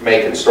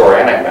make and store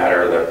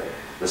antimatter,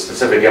 the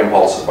specific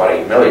impulse is about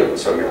 8 million,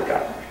 so you've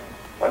got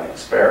plenty to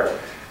spare.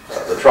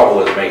 The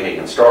trouble is making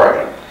and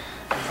storing it.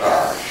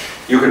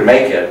 You can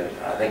make it.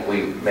 I think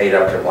we made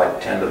up to like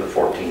 10 to the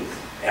 14th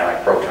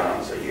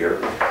antiprotons a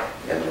year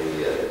in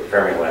the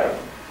Fermilab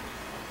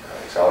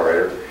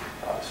accelerator.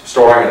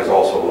 Storing it is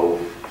also a little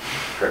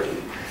tricky.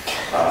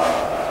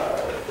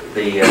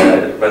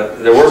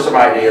 But there were some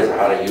ideas of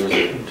how to use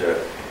it,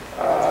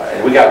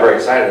 and we got very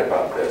excited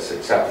about this,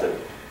 except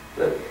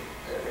that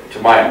to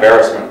my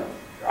embarrassment,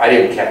 I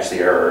didn't catch the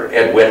error.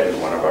 Ed Whitten,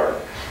 one of our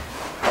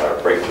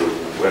breakthrough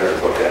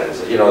winners, looked at it and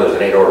said, there's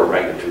an 8 order of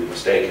magnitude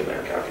mistake in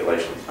their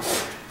calculations.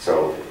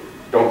 So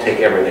don't take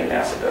everything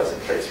NASA does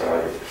at face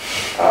value.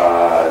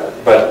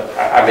 But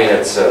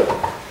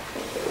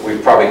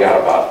we've probably got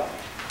about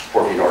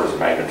 14 orders of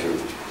magnitude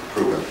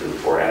improvement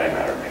before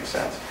antimatter makes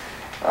sense.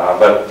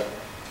 But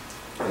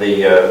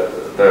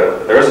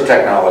there is a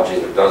technology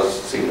that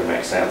does seem to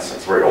make sense.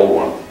 It's a very old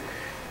one.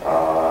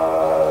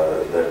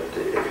 That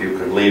if you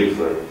could leave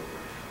the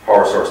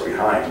power source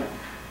behind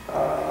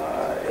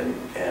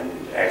and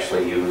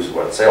actually use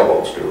what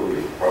sailboats do,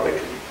 you probably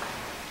can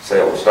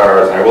sail the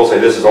stars. And I will say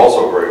this is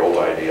also a very old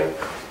idea.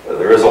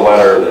 There is a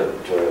letter that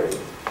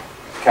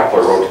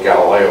Kepler wrote to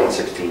Galileo in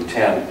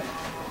 1610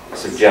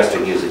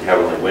 suggesting using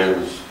heavenly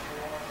winds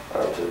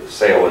to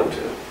sail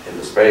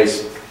into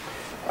space.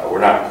 We're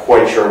not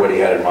quite sure what he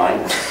had in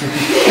mind.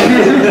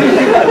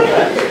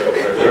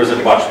 There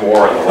isn't much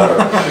more in the letter.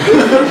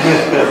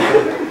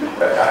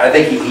 I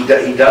think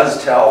he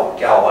does tell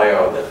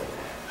Galileo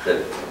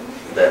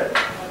that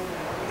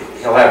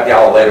he'll have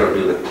Galileo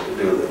do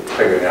the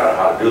figuring out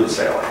how to do the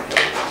sailing.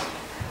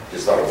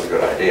 Just thought it was a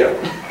good idea.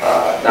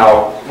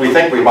 Now we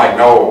think we might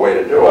know a way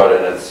to do it,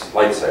 and it's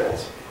light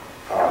sails.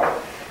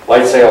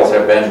 Light sails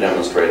have been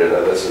demonstrated.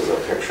 This is a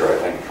picture, I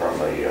think,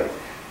 from a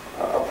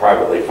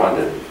privately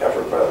funded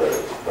effort by the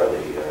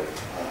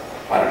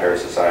Planetary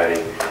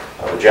Society.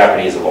 The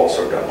Japanese have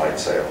also done light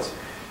sails.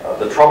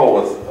 The trouble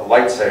with a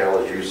light sail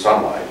is you use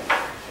sunlight,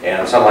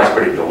 and sunlight's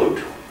pretty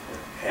dilute.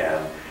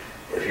 And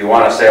if you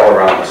want to sail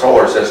around the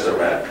solar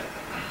system at,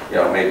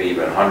 maybe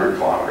even 100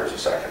 kilometers a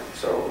second,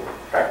 so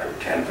factor of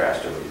 10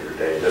 faster than your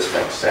day, this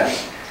makes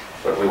sense.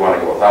 But we want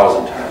to go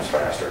 1,000 times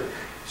faster.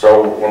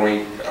 So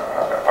when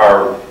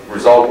our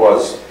result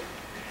was,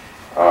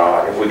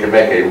 if we could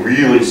make a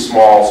really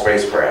small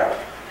spacecraft,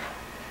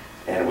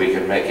 and we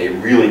could make a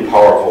really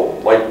powerful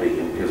light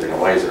beam using a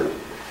laser,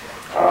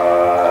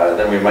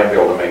 then we might be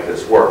able to make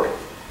this work.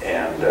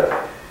 And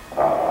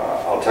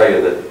I'll tell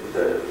you that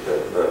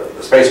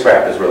the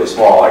spacecraft is really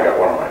small. I got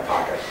one in my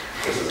pocket.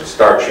 This is a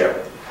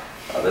Starship.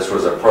 This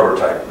was a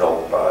prototype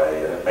built by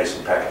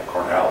Mason Peck at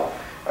Cornell.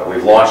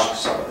 We've launched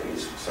some of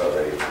these, so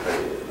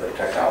the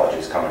technology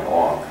is coming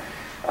along.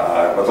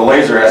 But the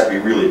laser has to be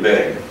really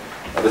big.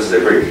 This is a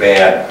very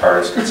bad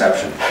artist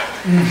conception.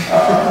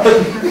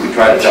 We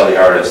try to tell the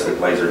artists that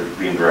laser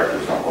beam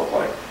directors don't look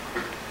like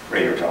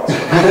radio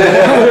telescopes.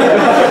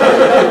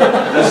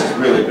 This is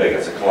really big.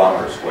 It's a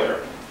kilometer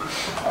square.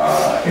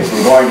 If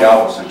we go going to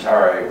Alpha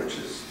Centauri, which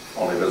is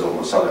only visible in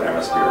the southern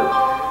hemisphere,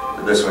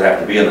 this would have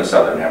to be in the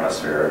southern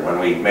hemisphere. And when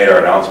we made our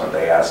announcement,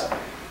 they asked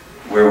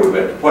where we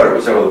would put it. We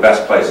said, well, the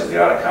best place is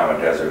the Atacama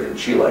Desert in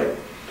Chile.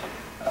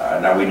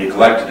 Now, we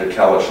neglected to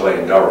tell the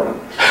Chilean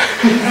government.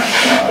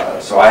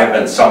 So I have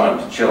been summoned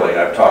to Chile.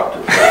 I've talked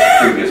to the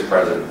previous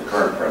president, the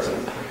current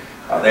president.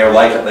 They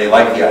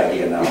like the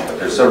idea now, but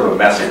there's sort of a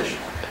message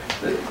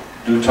that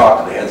do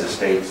talk to the heads of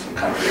states and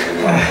countries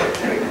who want to put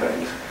big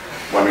things.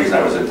 One reason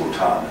I was in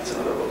Bhutan, that's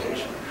another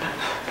location.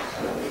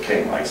 The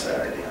king likes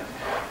that idea.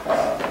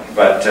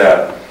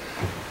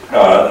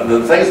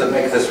 The things that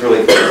make this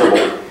really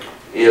feasible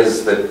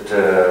is that,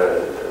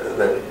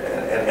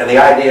 and the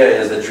idea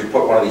is that you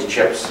put one of these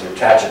chips, you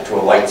attach it to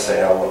a light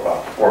sail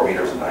about 4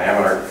 meters in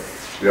diameter.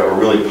 You have a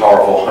really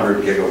powerful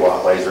 100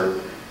 gigawatt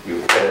laser.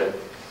 You hit it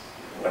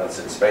when it's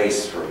in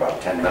space for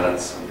about 10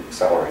 minutes and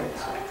accelerate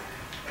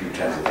a few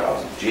tens of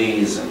thousands of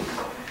Gs, and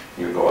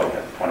you're going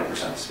at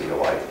 20% speed of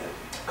light,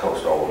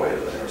 coast all the way to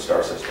the nearest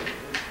star system.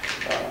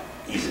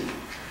 Easy.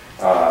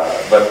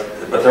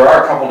 But there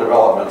are a couple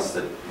developments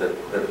that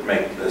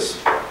make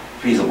this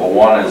feasible.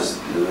 One is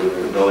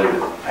the ability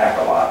to pack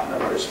a lot in a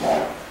very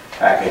small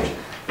package.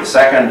 The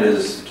second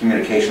is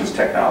communications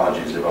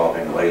technologies,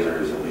 developing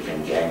lasers that we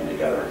can gang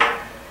together,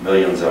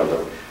 millions of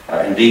them.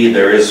 Indeed,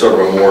 there is sort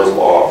of a Moore's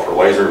law for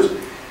lasers,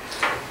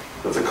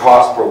 that the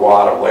cost per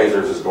watt of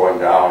lasers is going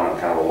down in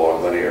kind of a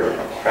long linear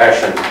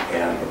fashion,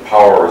 and the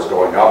power is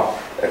going up.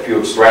 If you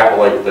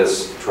extrapolate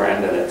this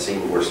trend, and it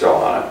seems we're still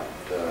on it,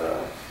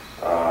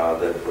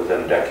 that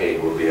within a decade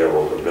we'll be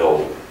able to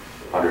build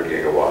 100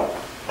 gigawatt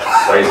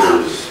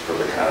lasers for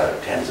the kind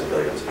of tens of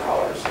billions of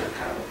dollars. They're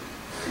kind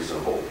of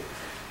reasonable.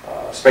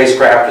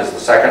 Spacecraft is the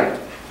second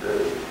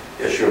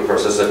issue. Of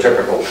course, this is a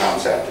typical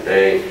concept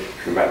today, a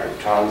few metric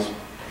tons.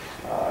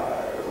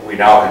 We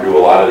now can do a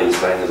lot of these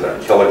things on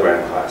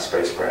kilogram class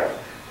spacecraft,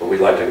 but we'd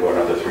like to go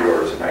another 3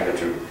 orders of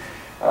magnitude.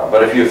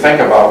 But if you think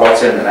about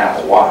what's in an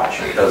Apple Watch,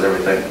 it does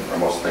everything, or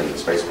most things that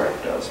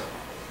spacecraft does.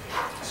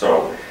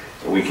 So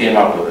we came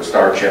up with a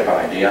star chip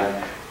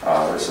idea.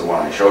 This is the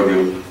one I showed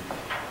you.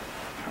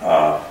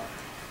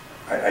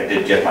 I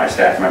did get my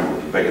staff member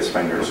with the biggest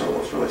finger, so it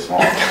looks really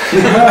small.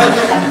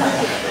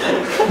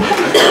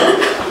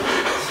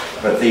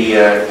 But we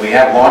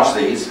have launched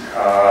these.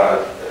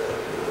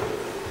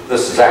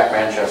 This is Zach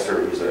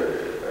Manchester, who's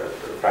a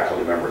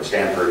faculty member at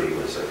Stanford. He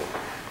was a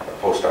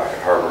postdoc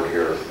at Harvard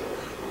here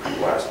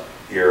last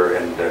year,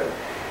 and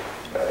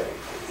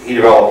he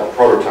developed a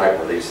prototype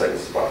of these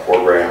things, about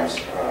 4 grams.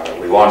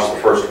 We launched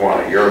the first one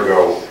a year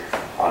ago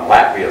on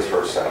Latvia's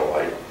first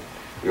satellite.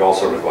 We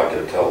also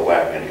neglected to tell the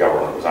Latvian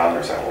government it was on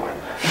their satellite.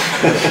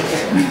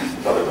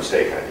 Another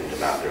mistake I need to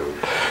not do.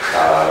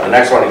 The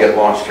next one to get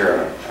launched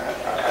here,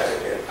 I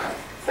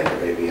think it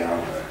may be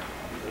on the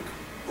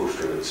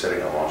booster that's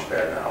sitting on launch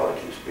pad now that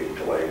keeps being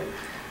delayed.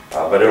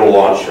 But it'll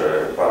launch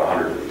about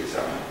 100 of these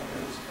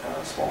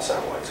small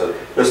satellites. So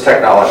this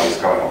technology is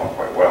coming along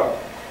quite well.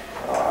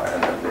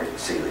 And then we can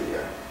see the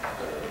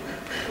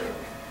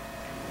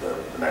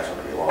next one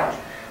to be launched.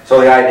 So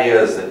the idea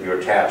is that you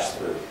attach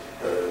the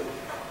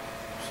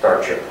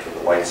star chip to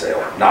the light sail,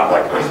 not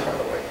like this, by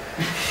the way.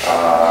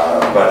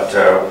 But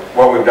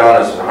what we've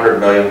done is 100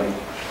 million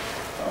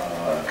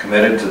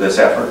committed to this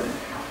effort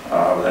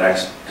over the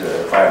next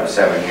 5 to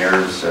 7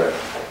 years.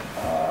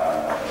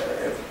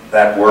 If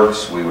that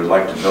works, we would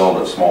like to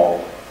build a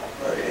small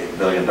 $8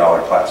 billion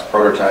class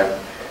prototype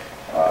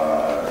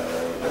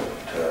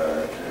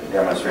that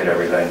demonstrate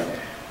everything.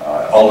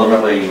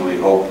 Ultimately, we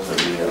hope to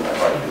be in a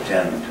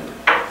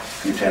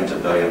few tens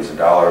of billions of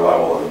dollar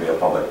level. It would be a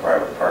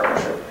public-private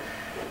partnership.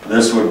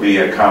 This would be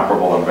a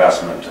comparable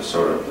investment to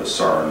sort of the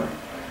CERN,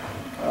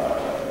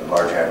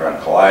 Large Hadron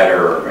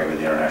Collider, or maybe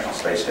the International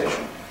Space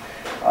Station.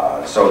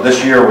 So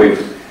this year,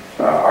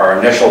 our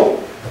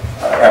initial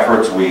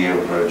efforts, we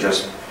have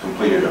just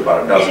completed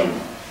about a dozen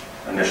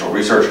initial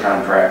research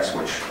contracts,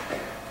 which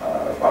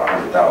about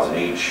 100,000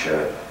 each.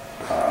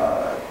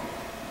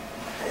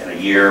 In a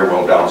year,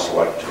 we'll down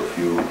select to a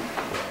few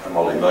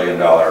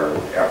multi-million-dollar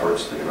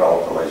efforts to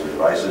develop the laser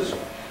devices.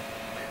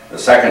 The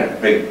second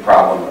big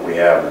problem that we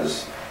have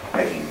is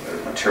making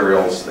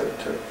materials that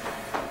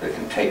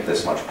can take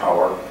this much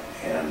power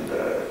and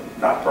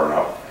not burn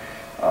up.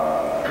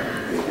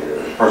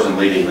 The person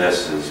leading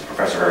this is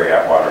Professor Harry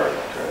Atwater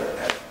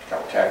at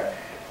Caltech.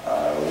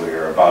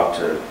 We're about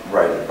to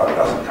write about a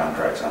dozen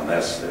contracts on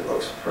this. It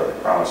looks fairly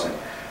promising.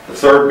 The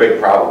third big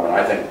problem, and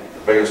I think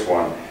the biggest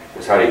one,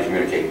 is how do you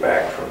communicate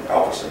back from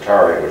Alpha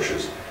Centauri, which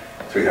is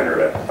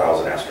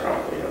 300,000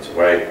 astronomical units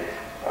away.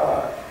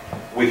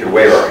 We could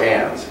wave our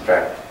hands. In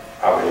fact,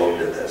 Avi Loeb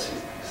did this. He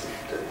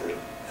did the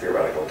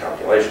theoretical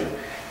calculation.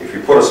 If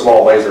you put a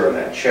small laser in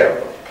that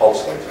chip, a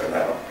pulse laser, and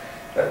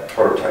that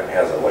prototype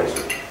has a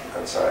laser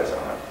that size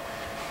on it,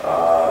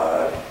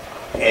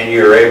 and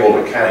you're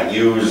able to kind of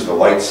use the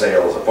light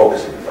sail as a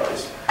focusing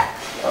device.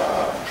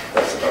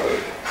 That's another.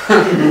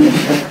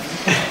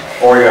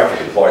 Or you have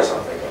to deploy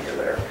something when you're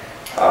there.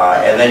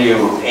 And then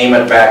you aim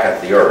it back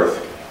at the Earth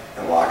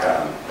and lock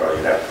on. Well,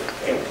 you'd have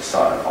to aim at the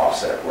sun and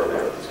offset where the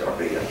Earth is going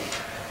to be.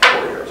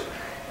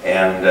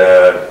 and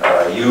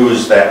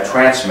use that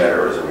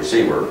transmitter as a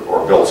receiver,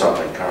 or build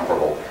something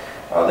comparable,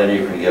 then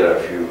you can get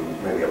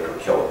maybe up to a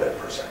kilobit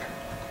per second.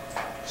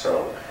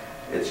 So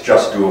it's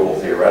just doable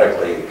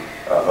theoretically,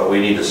 but we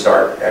need to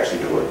start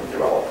actually doing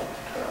development.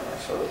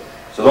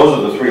 So those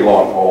are the three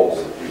long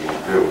poles that we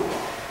will do.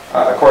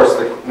 Of course,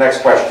 the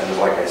next question is,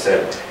 like I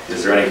said,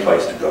 is there any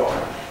place to go?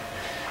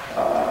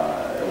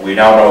 We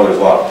now know there's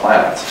a lot of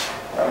planets,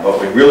 but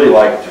we'd really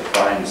like to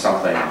find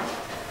something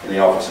in the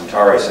Alpha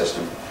Centauri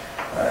system.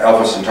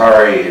 Alpha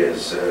Centauri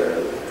is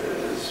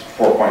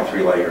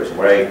 4.3 light years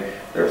away.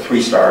 There are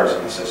 3 stars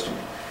in the system.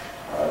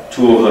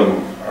 2 of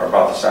them are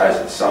about the size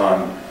of the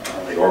Sun.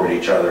 They orbit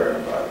each other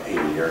in about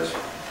 80 years.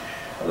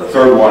 The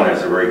third one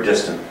is a very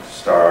distant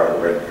star, the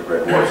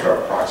red dwarf star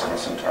Proxima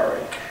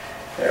Centauri.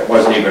 It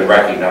wasn't even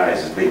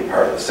recognized as being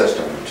part of the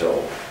system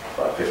until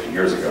about 50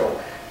 years ago.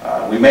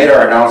 We made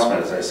our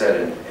announcement, as I said,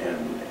 in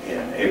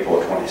April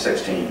of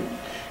 2016,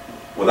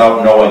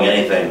 without knowing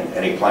anything,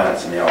 any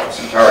planets in the Alpha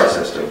Centauri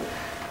system.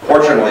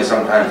 Fortunately,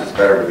 sometimes it's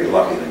better to be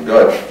lucky than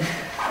good.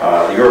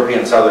 The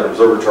European Southern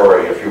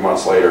Observatory, a few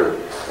months later,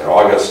 in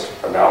August,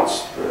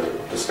 announced the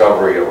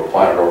discovery of a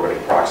planet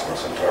orbiting Proxima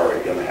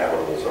Centauri in the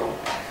habitable zone.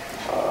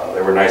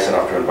 They were nice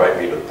enough to invite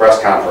me to the press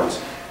conference.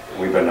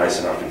 We've been nice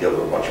enough to give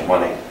them a bunch of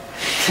money.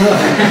 Of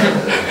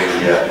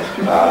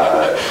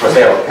course,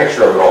 they have a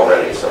picture of it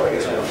already, so I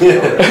guess we don't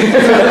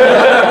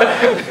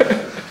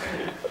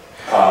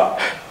know.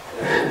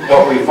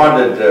 What we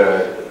funded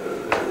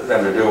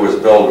them to do was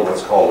build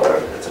what's called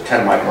it's a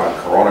 10-micron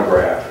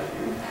coronagraph.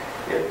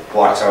 It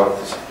blocks out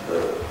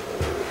the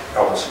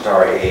Alpha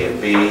Centauri A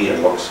and B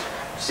and looks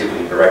to see if we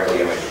can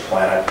directly image the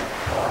planet.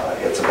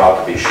 It's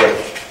about to be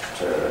shipped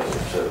to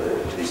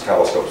these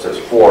telescopes. There's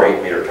 4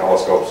 8-meter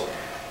telescopes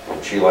from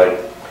Chile.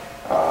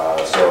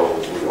 So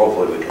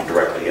hopefully we can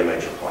directly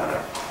image a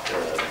planet.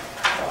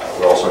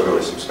 We're also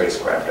doing some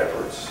spacecraft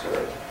efforts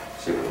to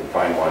see if we can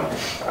find one.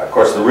 Of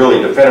course, the really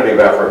definitive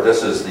effort,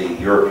 this is the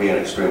European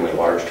Extremely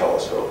Large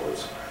Telescope.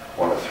 It's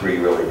one of 3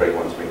 really big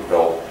ones being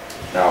built.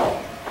 Now,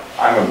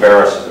 I'm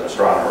embarrassed as an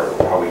astronomer of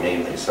how we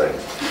name these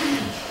things.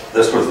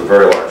 This was the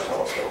Very Large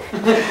Telescope.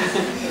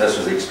 This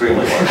was the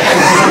Extremely Large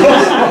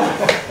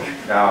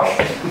Telescope. Now,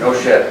 no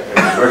shit, it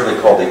was originally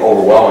called the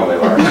Overwhelmingly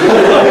Large.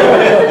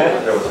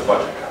 There was a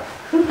budget cut.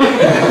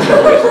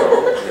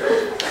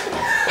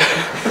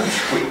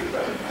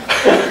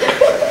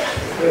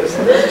 There's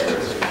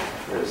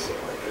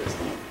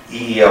the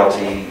EELT,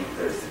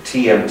 there's the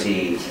TMT,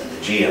 and the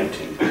GMT.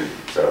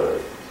 So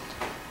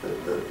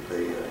the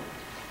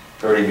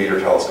 30-meter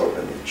telescope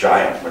and the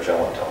giant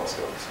Magellan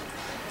telescopes.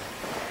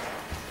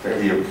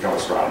 Maybe you become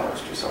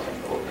astronomers, do something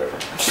a little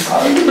different.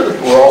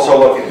 We're also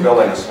looking at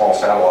building a small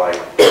satellite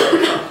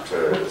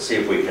to see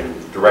if we can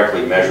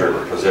directly measure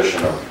the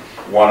position of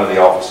one of the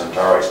Alpha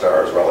Centauri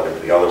stars relative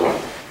to the other one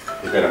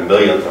within a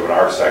millionth of an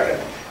arcsecond.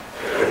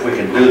 If we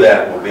can do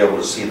that, we'll be able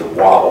to see the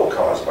wobble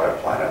caused by a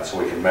planet, so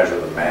we can measure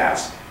the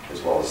mass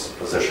as well as the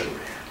position.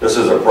 This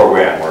is a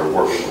program we're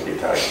working with the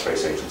Italian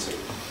Space Agency.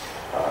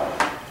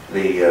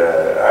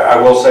 I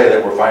will say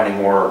that we're finding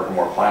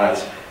more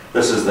planets.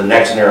 This is the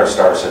next nearest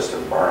star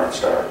system, Barnard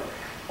star.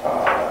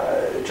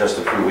 Just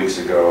a few weeks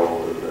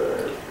ago,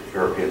 the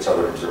European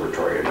Southern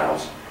Observatory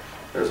announced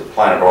there's a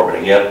planet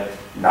orbiting it,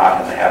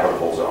 not in the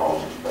habitable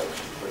zone, but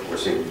we're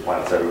seeing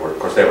planets everywhere. Of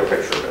course, they have a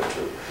picture of it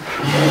too.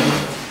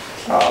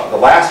 The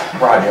last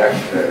project,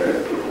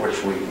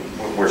 which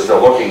we're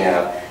still looking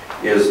at,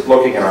 is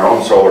looking at our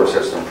own solar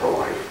system for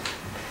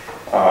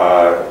life.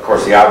 Of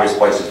course, the obvious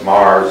place is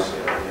Mars.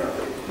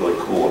 Really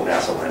cool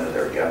that NASA landed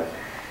there again.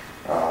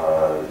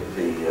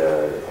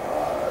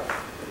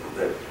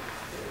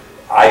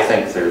 I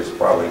think there's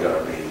probably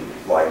going to be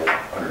life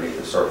underneath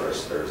the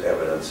surface. There's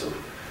evidence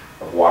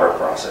of water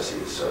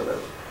processes, so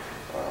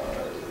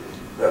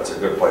that's a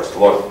good place to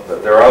look.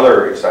 But there are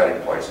other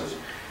exciting places.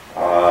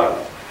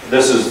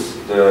 This is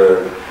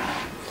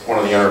one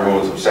of the inner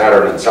moons of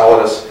Saturn,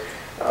 Enceladus.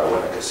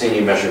 When the Cassini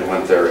mission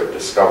went there, it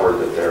discovered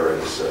that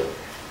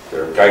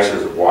there are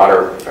geysers of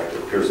water. In fact,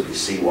 it appears to be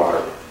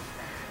seawater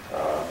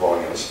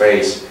flowing into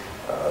space.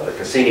 The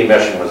Cassini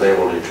mission was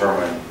able to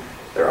determine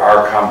there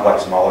are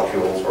complex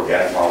molecules,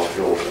 organic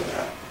molecules in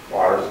that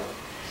water.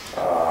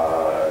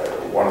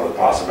 One of the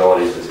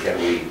possibilities is, can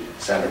we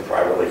send a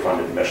privately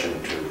funded mission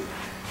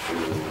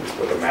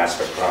with a mass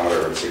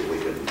spectrometer and see if we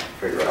can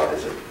figure out,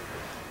 is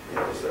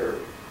there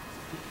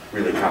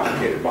really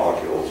complicated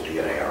molecules,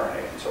 DNA,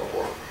 RNA, and so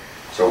forth.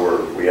 So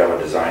we have a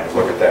design to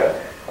look at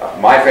that.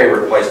 My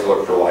favorite place to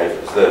look for life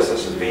is this.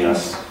 This is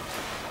Venus.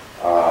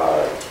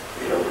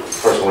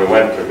 First, when we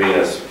went to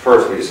Venus,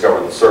 first we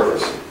discovered the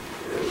surface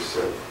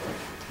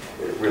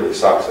it really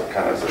sucks. It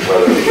kind of is the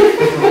weather.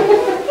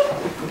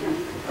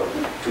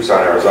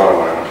 Tucson, Arizona,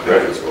 when I went to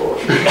graduate school,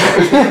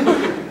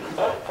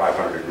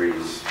 500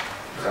 degrees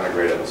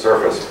centigrade on the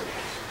surface.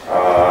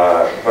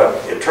 But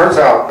it turns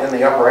out in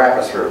the upper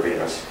atmosphere of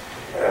Venus,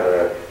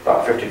 at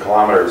about 50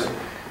 kilometers,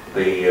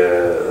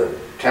 the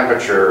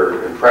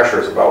temperature and pressure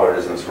is about what it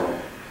is in this room.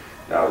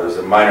 Now, there's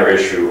a minor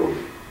issue of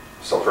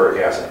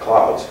sulfuric acid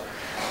clouds,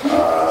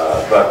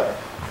 But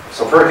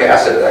sulfuric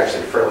acid is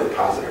actually fairly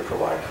positive for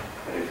life.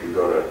 And if you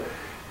go to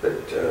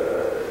that,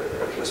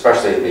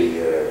 especially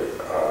the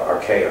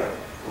archaea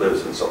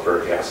lives in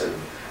sulfuric acid,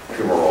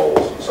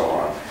 fumaroles and so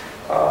on.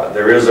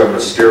 There is a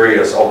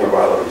mysterious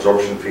ultraviolet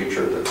absorption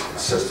feature that's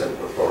consistent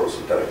with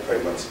photosynthetic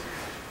pigments.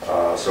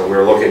 So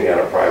we're looking at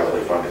a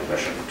privately funded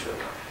mission to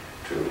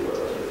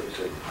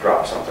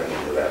drop something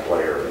into that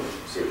layer and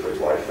see if there's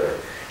life there.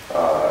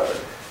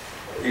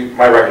 You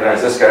might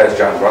recognize this guy as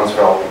John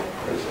Grunsfeld,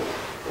 who's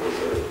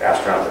an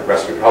astronaut that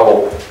rescued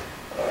Hubble,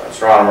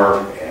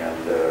 astronomer, and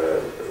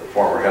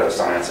former head of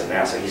science at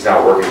NASA. He's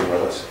now working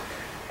with us.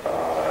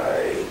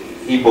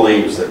 He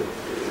believes that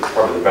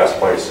probably the best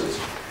place is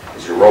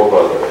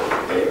Europa,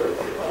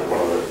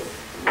 one of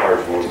the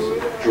large moons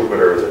of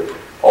Jupiter that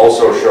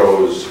also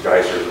shows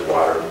geysers of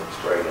water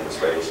spraying into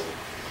space.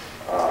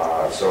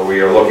 So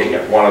we are looking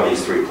at one of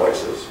these three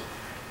places,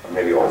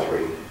 maybe all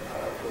three,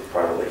 with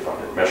privately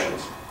funded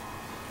missions.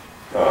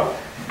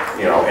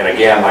 And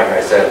again, like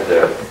I said,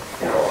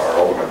 our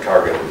ultimate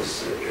target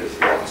is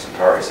the Alpha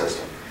Centauri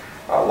system.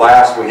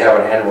 Last, we have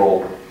an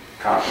annual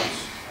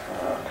conference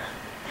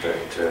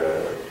that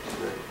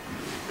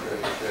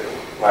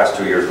last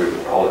 2 years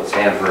we've held at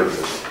Stanford.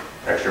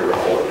 Next year we're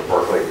going to hold it at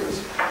Berkeley because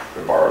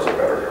the bars are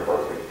better at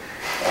Berkeley.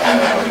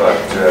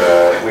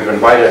 But we've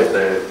invited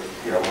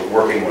we're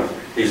working with,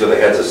 these are the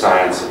heads of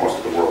science in most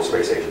of the world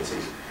space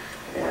agencies.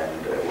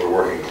 And we're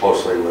working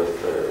closely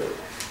with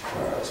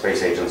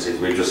space agencies.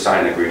 We've just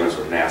signed agreements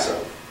with NASA.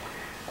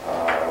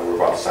 We're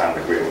about to sign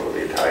an agreement with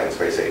the Italian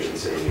Space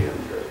Agency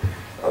and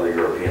other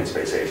European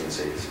space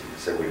agencies.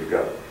 So we've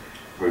got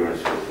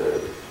agreements with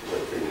the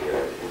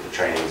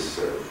Chinese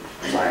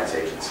science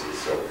agencies.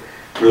 So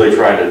really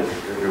trying to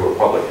do a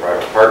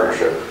public-private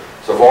partnership.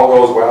 So if all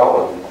goes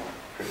well, in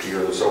 50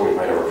 years or so, we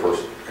might have our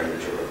first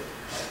image of a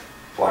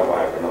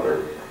flyby of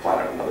another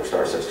planet, another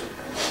star system.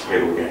 And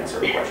maybe we can answer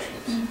the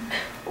questions.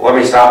 Well,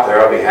 let me stop there.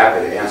 I'll be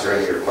happy to answer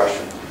any of your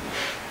questions.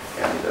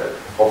 And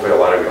hopefully a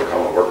lot of you will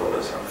come and work with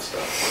us on this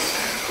stuff.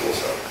 Cool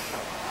stuff.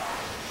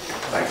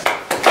 Thanks.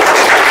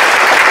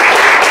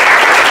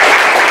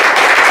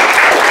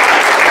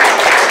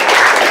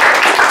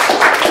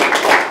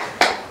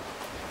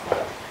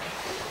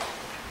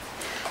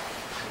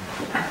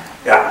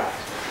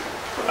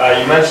 Yeah.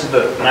 You mentioned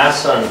that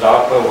NASA and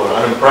DARPA were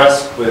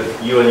unimpressed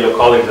with you and your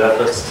colleagues'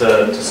 efforts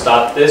to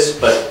start this,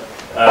 but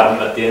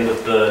at the end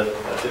of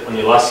on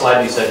your last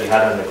slide, you said you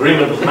had an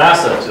agreement with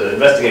NASA to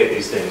investigate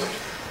these things.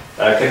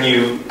 Can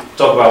you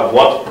talk about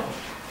what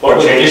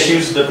were the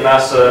issues that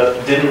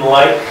NASA didn't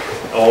like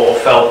or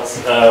felt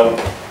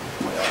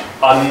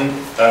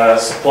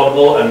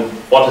unsupportable, and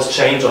what has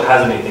changed, or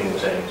has anything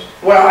changed?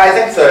 Well, I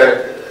think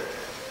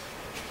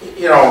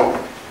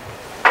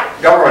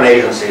government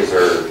agencies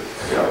are,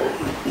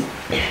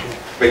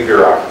 big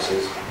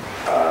bureaucracies.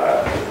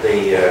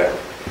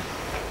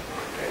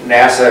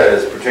 NASA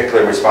is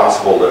particularly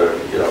responsible to,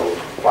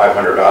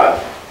 500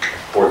 odd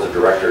boards of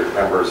director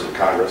members in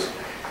Congress.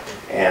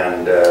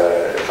 And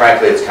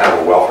frankly, it's kind of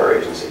a welfare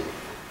agency.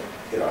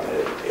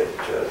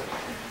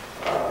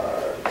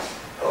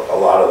 A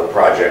lot of the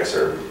projects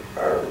are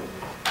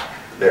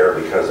there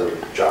because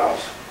of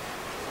jobs.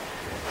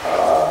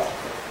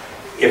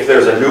 If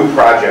there's a new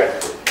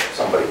project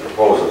somebody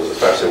proposes,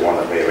 especially one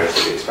that may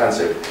eventually be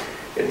expensive,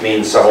 it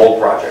means some old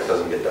project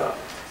doesn't get done.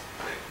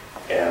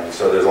 And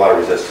so there's a lot of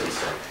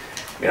resistance.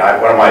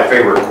 One of my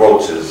favorite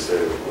quotes is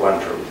one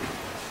from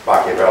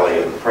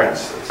Machiavelli in The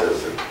Prince that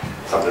says that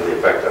something to the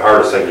effect, the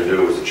hardest thing to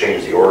do is to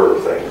change the order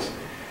of things,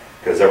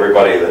 because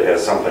everybody that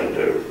has something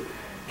to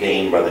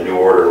gain by the new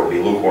order will be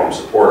lukewarm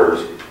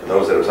supporters, and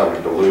those that have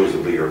something to lose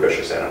will be your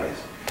vicious enemies.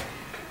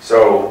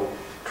 So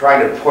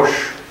trying to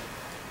push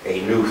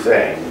a new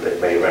thing that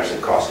may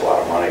eventually cost a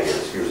lot of money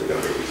is usually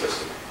going to be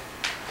resisted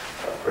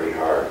pretty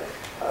hard.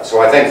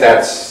 So I think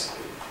that's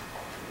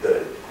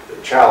the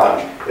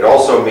challenge. It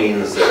also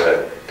means that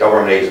a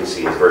government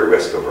agency is very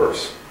risk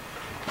averse.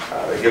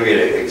 To give you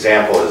an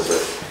example is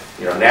that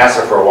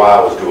NASA for a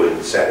while was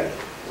doing SETI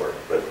work,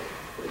 but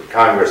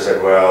Congress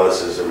said, well,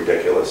 this is a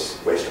ridiculous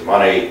waste of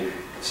money,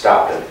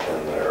 stopped it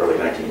in the early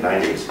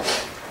 1990s.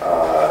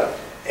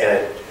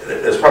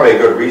 There's probably a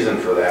good reason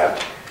for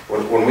that.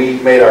 When we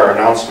made our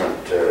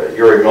announcement,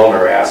 Yuri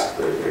Milner asked,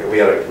 we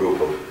had a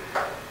group of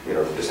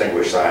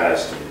distinguished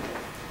scientists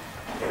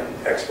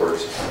and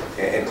experts,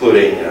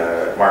 including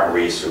Martin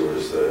Rees, who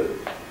was the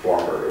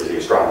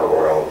Astronomer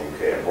Royal of the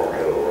UK and former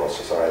head of the Royal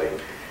Society.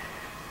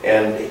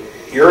 And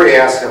Yuri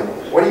asked him,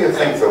 what do you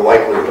think the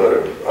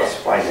likelihood of us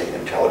finding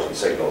intelligent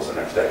signals the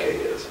next decade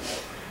is?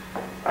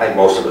 I think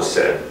most of us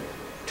said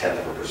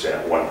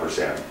 0.1%,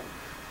 1%,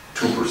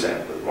 2%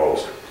 at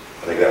most.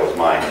 I think that was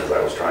mine as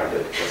I was trying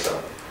to guess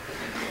up.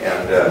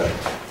 And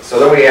so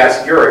then we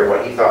asked Yuri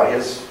what he thought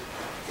he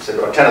said,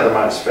 well, 10 to the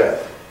minus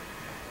fifth.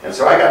 And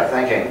so I got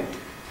thinking,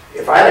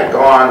 if I had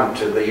gone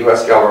to the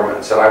US government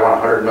and said I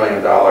want $100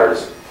 million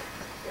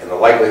and the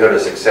likelihood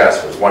of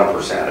success was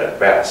 1% at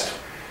best,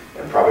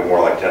 and probably more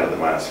like 10 to the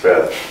minus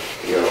fifth,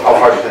 how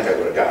far do you think I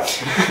would have got?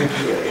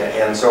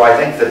 And so I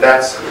think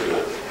that's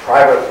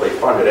privately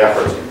funded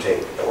efforts can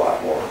take a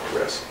lot more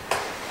risk.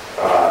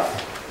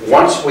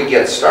 Once we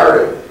get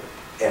started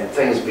and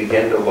things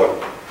begin to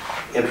look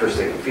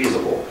interesting and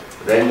feasible,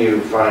 then you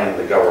find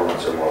the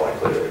governments are more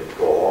likely to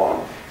go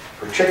along.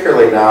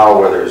 Particularly now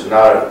where there's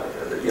not,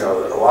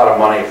 a lot of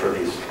money for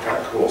these kind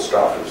of cool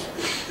stuff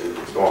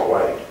is going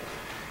away.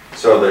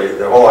 So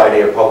the whole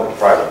idea of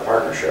public-private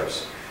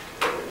partnerships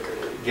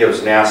gives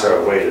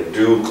NASA a way to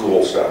do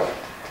cool stuff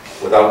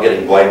without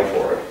getting blamed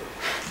for it,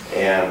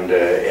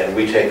 and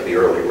we take the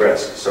early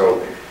risk.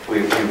 So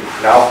we've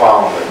now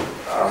found that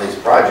on these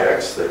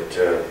projects that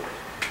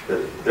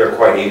they're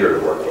quite eager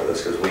to work with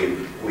us because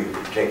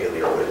we've taken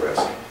the early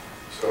risk.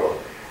 So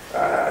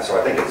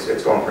I think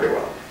it's going pretty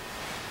well.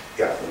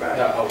 Yeah, the back.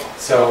 Yeah,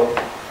 so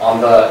on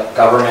the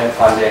government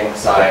funding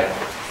side,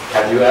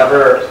 have you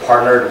ever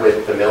partnered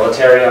with the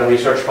military on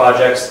research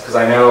projects? Because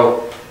I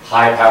know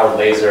high-powered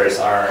lasers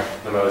aren't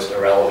the most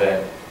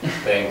irrelevant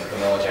thing to the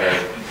military.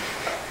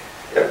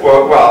 Yeah,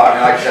 well, I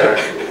mean, like I said,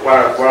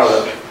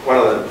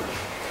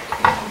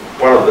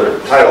 one of the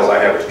titles I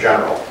have is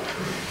general.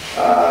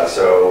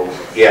 So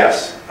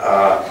yes,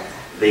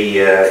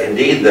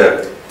 indeed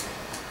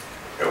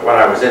when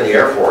I was in the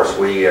Air Force,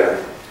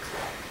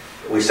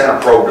 we sent a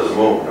probe to the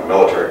moon, a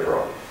military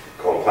probe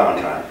called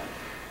Clementine,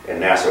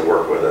 and NASA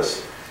worked with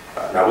us.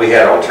 Now we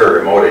had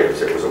ulterior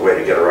motives. It was a way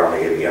to get around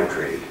the ABM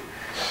treaty,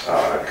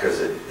 because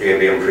the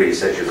ABM treaty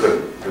says you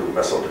couldn't do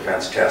missile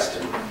defense tests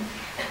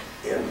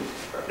in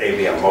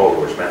ABM mode,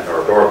 which meant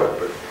Earth orbit.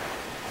 But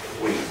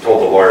we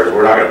told the lawyers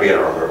we're not going to be in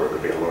Earth orbit; we're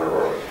going to be in lunar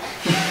orbit.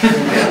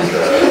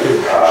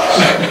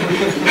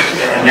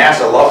 And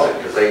NASA loved it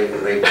because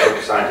they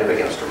took scientific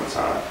instruments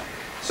on it.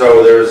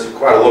 So there's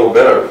quite a little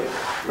bit of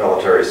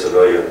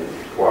military-civilian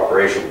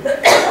cooperation.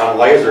 On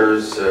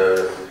lasers,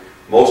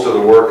 most of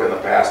the work in the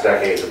past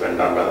decades have been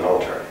done by the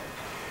military.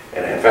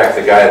 And in fact,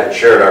 the guy that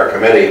chaired our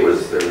committee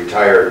was the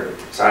retired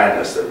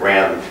scientist that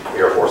ran the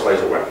Air Force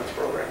Laser Weapons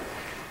Program,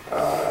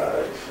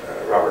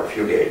 Robert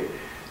Fugate.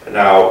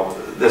 Now,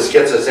 this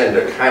gets us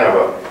into kind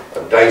of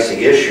a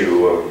dicey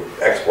issue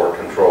of export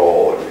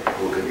control and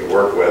who can you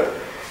work with.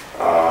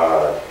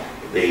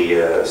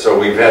 So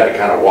we've had to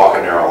kind of walk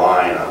a narrow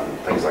line on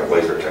things like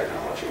laser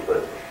technology,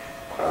 but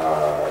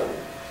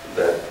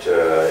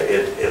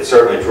it's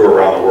certainly true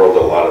around the world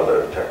that a lot of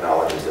the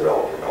technologies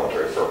developed for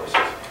military purposes.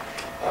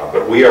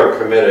 But we are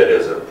committed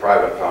as a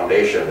private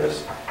foundation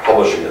as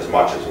publishing as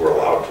much as we're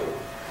allowed to,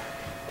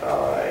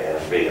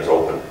 and being as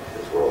open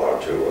as we're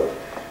allowed to.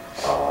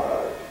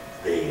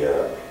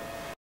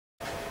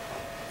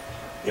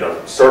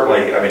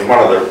 Certainly, I mean, one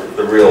of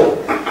the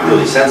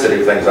really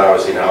sensitive things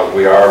obviously now is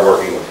we are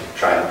working with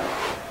China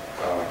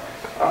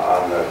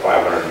on the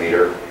 500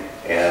 meter,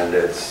 and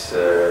it's,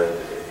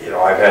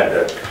 I've had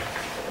to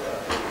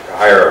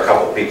hire a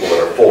couple of people that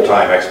are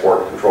full-time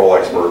export control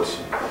experts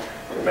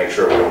to make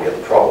sure we don't get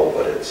in trouble,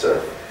 but it's,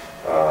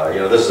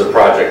 this is a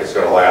project that's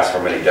going to last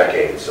for many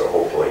decades, so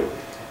hopefully,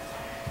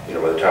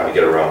 by the time we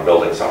get around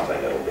building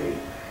something, it'll be,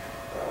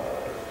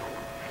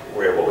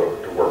 we're able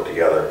to work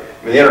together.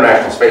 I mean, the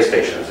International Space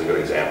Station is a good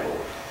example.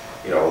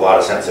 A lot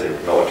of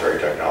sensitive military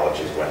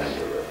technologies went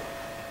into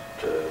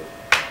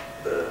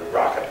the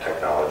rocket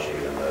technology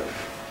and the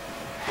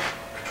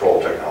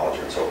control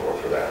technology and so forth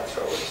for that.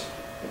 So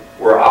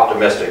we're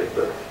optimistic,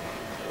 but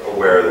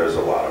aware there's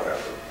a lot of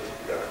effort that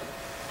we've got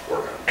to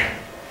work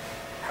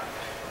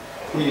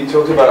on. You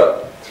talked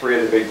about three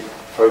of the big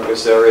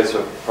focus areas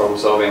for problem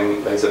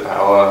solving: laser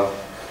power,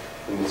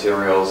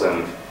 materials,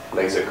 and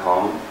laser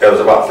comm. There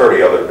was about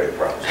 30 other big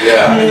problems.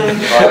 Yeah.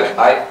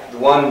 The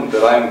one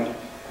that I'm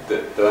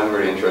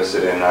really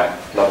interested in, I'd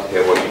love to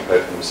hear what you've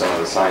heard from some of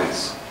the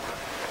science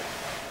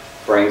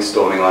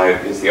brainstorming on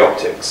it, is the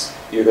optics.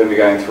 You're going to be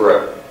going through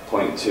at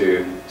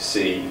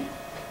 0.2C,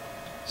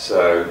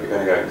 so you're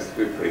going to go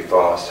through pretty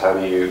fast. How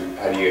do you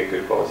get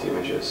good quality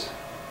images?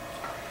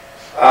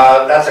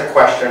 That's a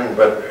question,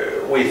 but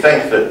we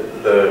think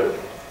that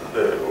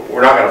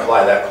we're not going to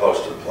fly that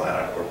close to the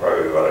planet. We're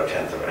probably about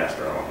 1/10 of an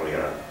astronomically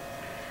unit,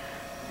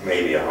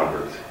 maybe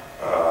 100th.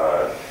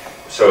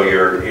 So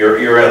you're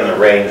in the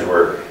range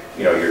where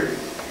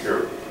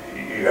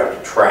you have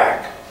to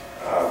track,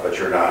 but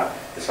you're not.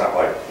 It's not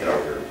like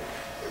you're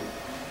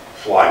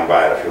flying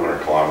by at a few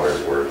hundred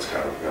kilometers where it's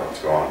kind of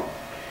it's gone.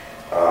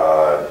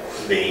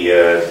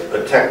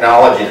 The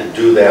technology to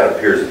do that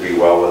appears to be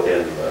well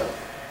within the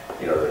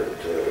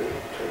to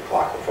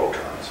clock the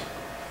photons.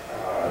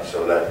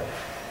 So that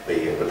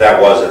but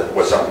that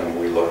was something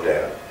we looked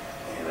at,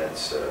 and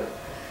it's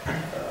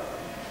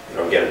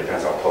again, it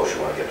depends how close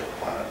you want to get to the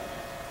planet.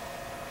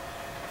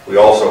 We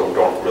also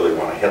don't really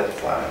want to hit the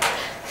planet.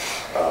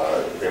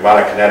 The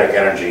amount of kinetic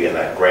energy in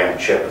that gram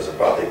chip is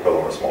about the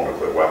equivalent of a small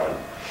nuclear weapon.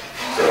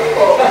 So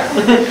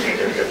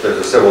if there's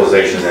a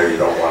civilization there, you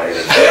don't want to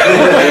hit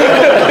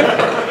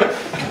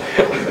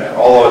it.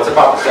 Although it's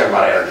about the same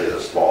amount of energy as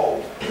a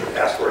small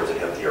asteroids that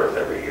hit the Earth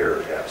every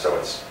year. Yeah, so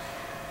it's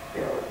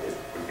it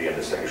would be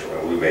indistinguishable.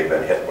 We may have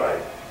been hit by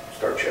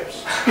star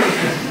chips,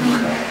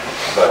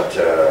 but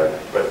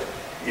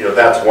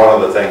that's one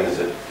of the things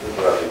that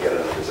we'll have to get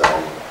into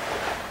design.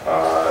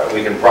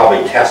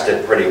 probably test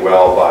it pretty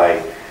well by,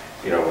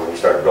 when we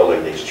start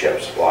building these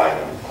chips, flying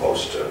them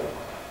close to,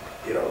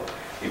 you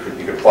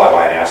could fly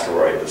by an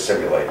asteroid to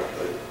simulate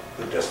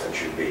the distance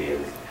you'd be,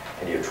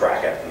 and you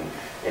track it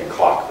and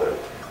clock the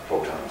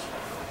photons.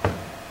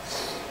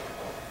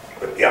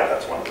 But yeah,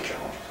 that's one of the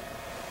challenges.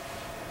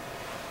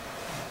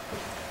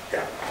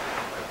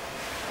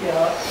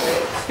 Yeah.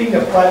 Speaking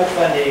of private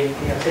funding,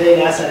 today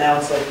NASA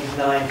announced like these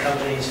 9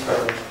 companies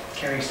for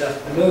carrying stuff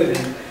to the moon,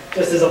 and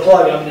just as a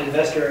plug, I'm an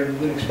investor in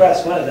Moon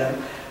Express, one of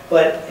them.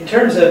 But in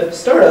terms of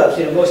startups,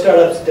 most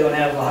startups don't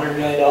have $100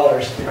 million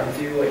to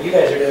do what you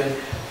guys are doing.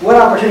 What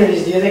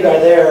opportunities do you think are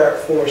there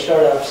for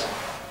startups,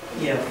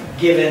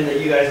 given that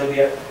you guys will be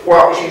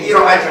issuing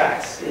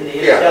contracts in the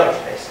interstellar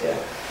space? Yeah.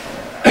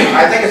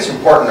 I think it's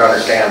important to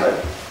understand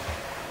that,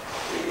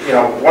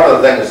 one of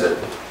the things that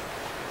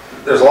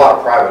there's a lot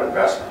of private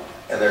investment,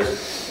 and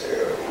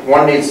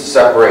one needs to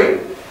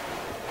separate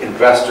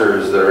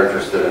investors that are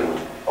interested in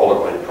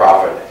ultimately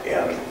profit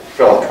and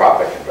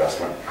philanthropic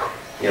investment.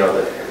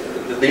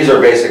 These are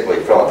basically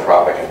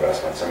philanthropic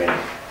investments. I mean,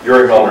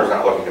 Yuri Milner's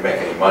not looking to make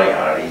any money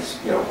on it. He's,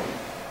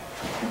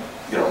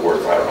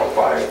 worth, I don't know,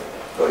 $5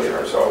 billion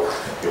or so,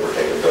 give or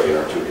take $1 billion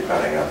or $2 billion,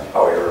 depending on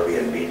how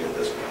Airbnb did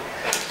this week.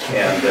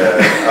 And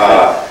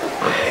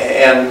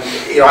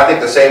I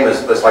think the same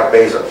is like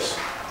Bezos.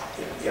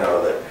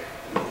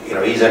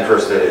 He's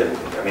interested in.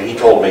 I mean, he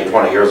told me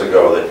 20 years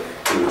ago that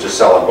he was just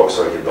selling books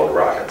so he could build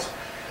rockets.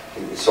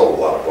 He sold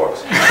a lot of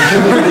books. He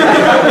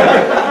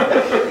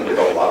could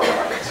build a lot of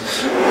rockets.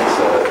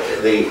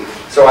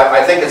 So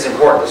I think it's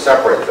important to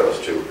separate those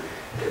two.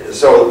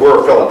 So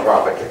we're a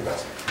philanthropic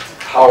investment.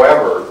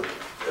 However,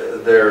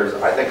 there's,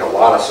 I think, a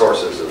lot of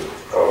sources of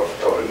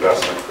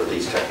investment for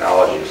these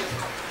technologies.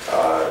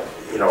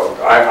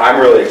 I'm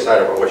really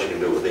excited about what you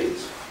can do with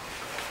these.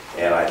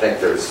 And I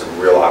think there's some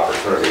real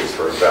opportunities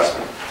for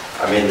investment.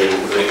 I mean,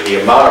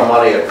 the amount of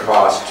money it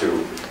costs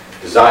to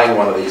design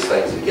one of these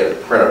things and get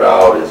it printed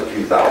out is a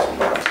few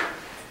 $1,000s.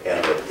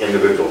 And the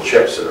individual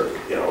chips are,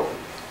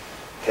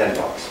 $10.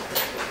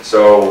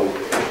 So,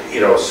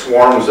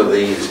 swarms of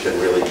these can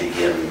really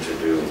begin to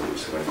do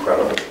some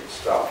incredible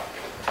stuff.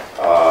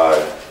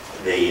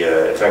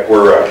 In fact,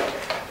 we're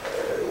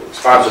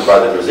sponsored by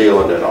the New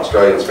Zealand and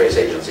Australian space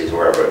agencies. We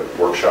have a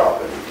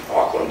workshop in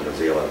Auckland, New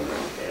Zealand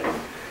in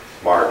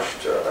March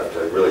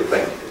to really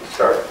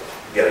start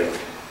getting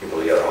people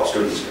together. All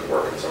students can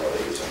work in some of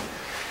these. And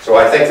so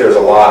I think there's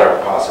a lot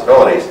of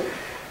possibilities.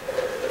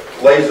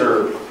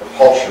 Laser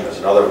propulsion is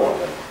another one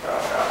that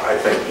I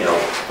think,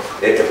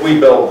 if we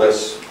build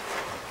this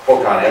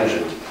photon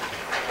engine,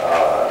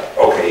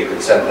 okay, you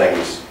can send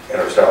things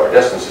interstellar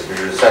distances, but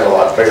you can send a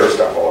lot bigger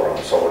stuff all around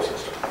the solar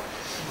system.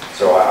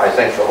 So I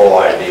think the whole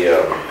idea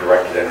of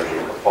directed energy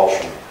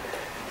propulsion,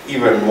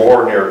 even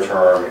more near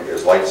term,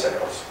 is light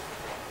sails.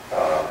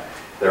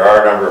 There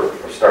are a number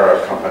of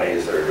startup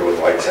companies that are doing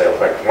light sail. In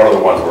fact, one of the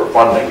ones we're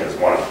funding is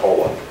one in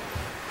Poland,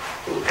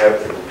 who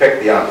picked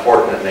the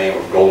unfortunate name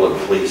of Golden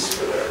Fleece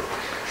for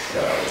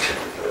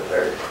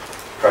they're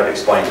trying to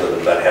explain to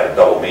them that had a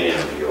double meaning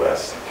in the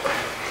U.S.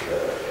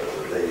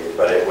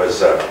 But it was,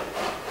 so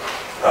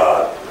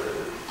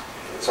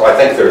I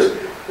think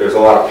there's a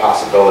lot of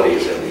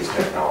possibilities in these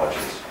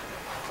technologies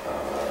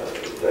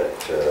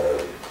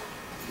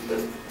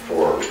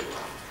for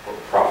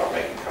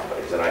profit-making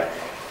companies. And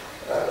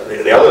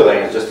the other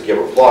thing is just to give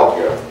a plug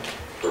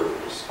for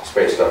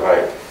space stuff.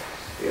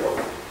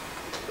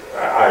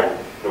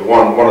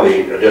 One of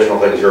the additional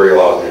things Yuri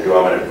allows me to do,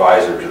 I'm an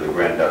advisor to the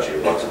Grand Duchy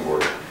of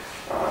Luxembourg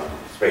on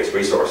space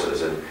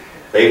resources, and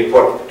they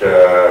put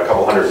a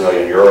couple €100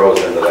 million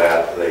into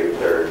that. They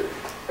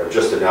have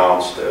just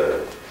announced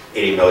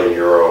 €80 million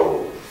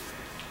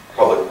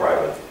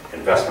public-private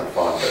investment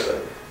fund.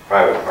 The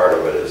private part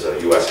of it is a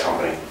U.S.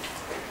 company,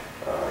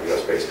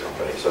 U.S.-based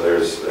company. So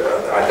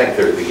I think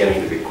there's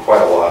beginning to be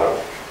quite a lot of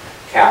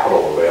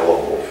capital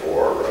available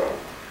for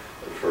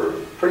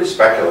pretty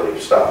speculative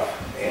stuff,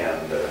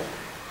 and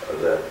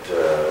that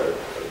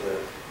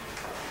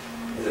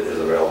is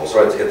available.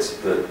 So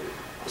the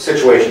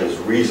situation is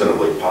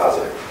reasonably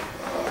positive.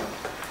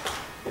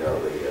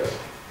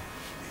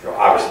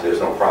 Obviously there's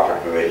no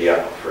profit to be made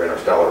yet for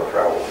interstellar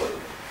travel, but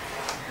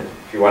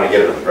if you want to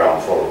get into the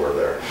ground floor, we're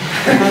there.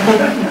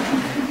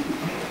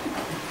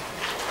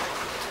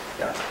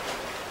 Yeah.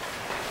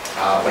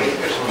 What do you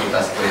think are some of the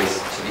best ways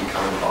to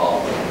become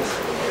involved in this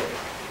sort of work?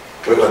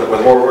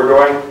 With what we're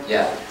doing?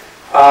 Yeah.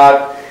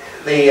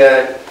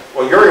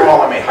 Well, Yuri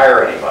won't let me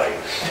hire anybody.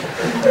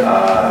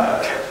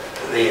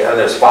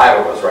 There's 5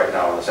 of us right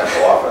now in the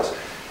central office.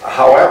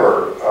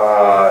 However,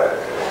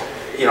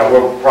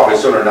 we'll probably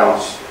soon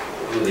announce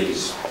who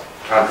these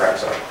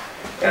contracts are.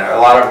 And a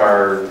lot of them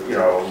are,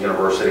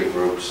 university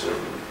groups and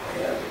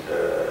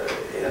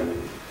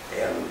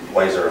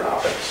laser and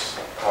optics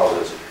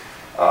houses.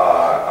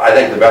 I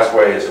think the best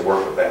way is to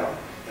work with them,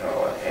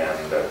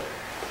 and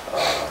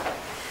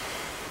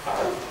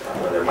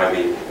there might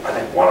be, I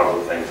think one of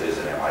the things is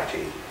an MIT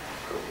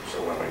group.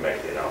 So when we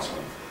make the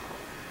announcement,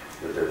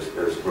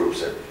 there's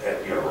groups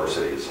at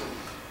universities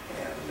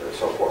and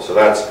so forth. So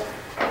that's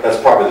that's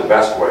probably the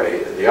best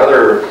way. The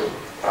other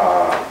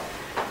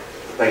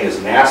thing is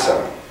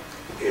NASA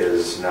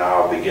is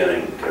now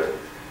beginning to,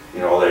 you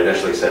know, they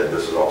initially said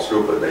this is all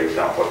stupid. They've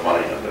now put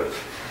money into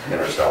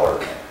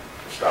interstellar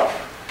stuff,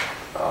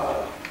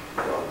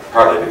 you know,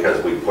 partly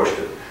because we pushed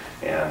it.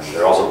 And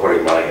they're also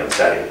putting money in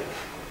SETI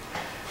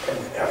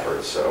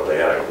efforts. So they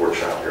had a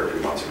workshop here a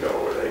few months ago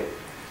where they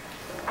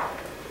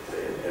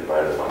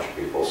invited a bunch of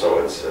people. So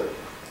it's,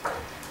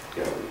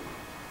 you know,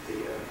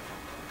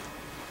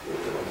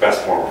 the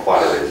best form of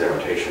flattery is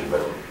imitation.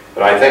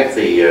 But I think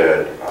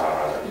the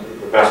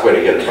best way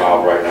to get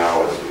involved right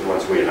now is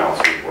once we announce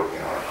we're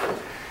working on it.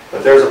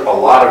 But there's a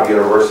lot of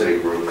university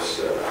groups,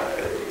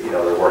 you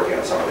know, they're working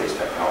on some of these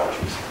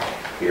technologies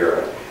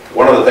here.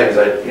 One of the things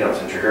that, you know,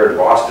 since you're here in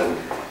Boston,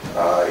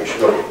 you should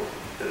go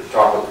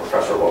talk with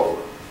Professor Lowe.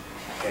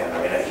 And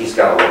I mean, he's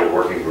got a little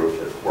working group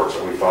that works,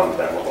 so we fund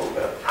them a little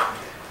bit.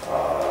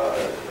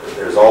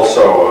 There's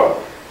also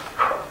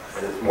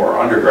more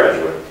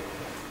undergraduate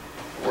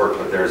work,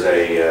 but there's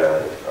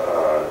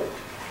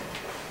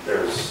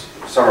there's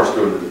summer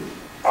student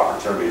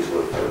opportunities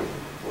with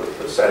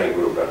the SETI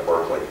group at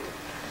Berkeley.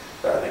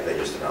 I think they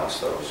just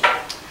announced those.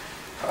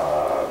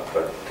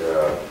 But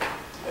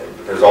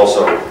there's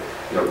also,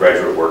 you know,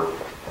 graduate work,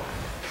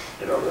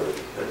 you know,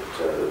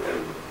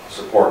 and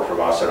support from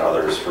us and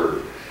others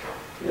for,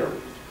 you know,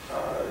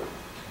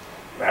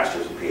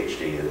 masters and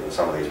PhD in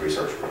some of these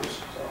research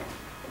groups. So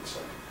it's,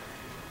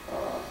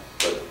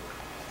 but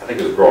I think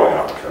there's growing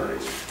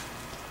opportunities.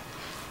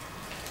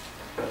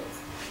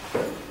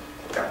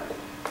 Yeah.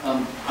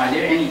 Are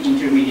there any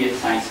intermediate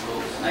science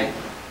goals? Like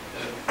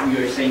you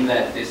were saying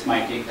that this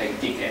might take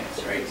like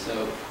decades, right?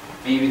 So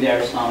maybe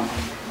there's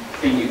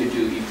something you could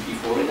do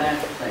before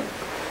that, like.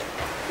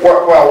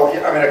 Well,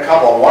 I mean, a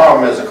couple. One of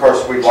them is, of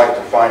course, we'd like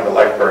to find a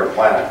life-bearing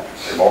planet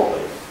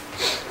remotely.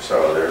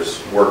 So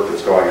there's work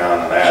that's going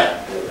on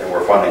that, and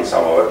we're funding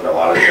some of it, and a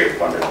lot of it is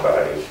funded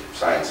by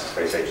science and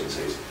space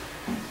agencies.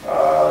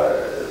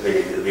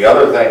 The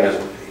other thing is,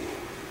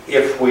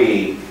 if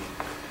we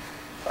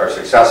are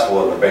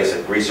successful in the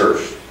basic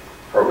research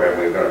program,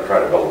 we're going to try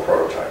to build a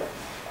prototype.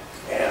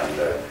 And,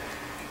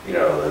 you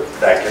know,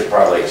 that could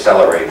probably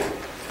accelerate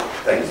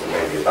things to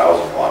maybe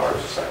 1,000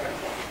 kilometers a second.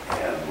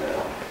 And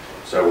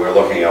so we're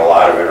looking at a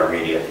lot of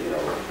intermediate, you know,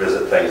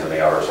 visit things in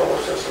the outer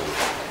solar system,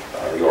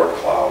 the Oort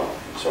cloud,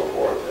 and so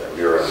forth,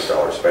 near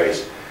interstellar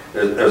space.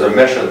 There's a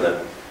mission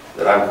that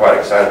I'm quite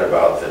excited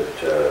about that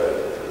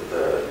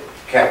the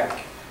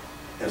Keck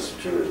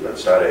Institute has been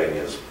studying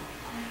is,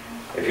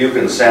 if you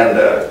can send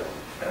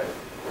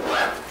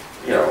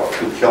you know, a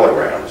few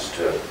kilograms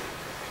to,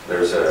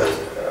 there's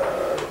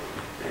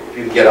if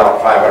you get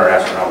out 500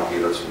 astronomical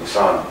units from the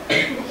sun,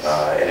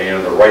 and you're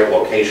in the right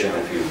location,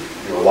 if you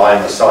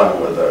align the sun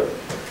with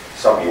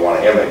something you want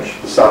to image,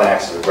 the sun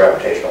acts as a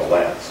gravitational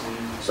lens.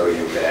 So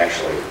you can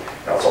actually,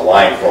 you know, it's a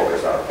line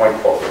focus, not a point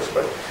focus,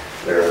 but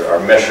there are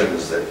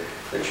missions that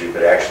you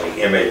could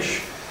actually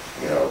image,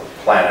 you know,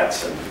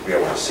 planets and be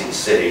able to see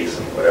cities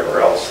and whatever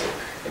else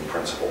in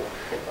principle.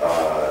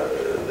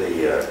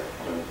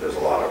 There's a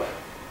lot of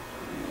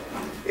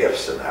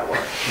ifs in that one,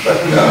 but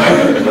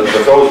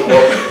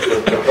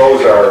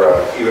those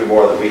are even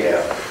more than we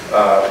have.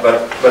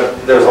 But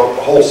there's a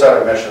whole set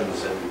of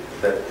missions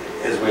that,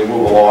 as we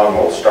move along,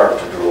 we'll start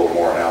to do a little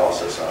more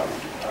analysis on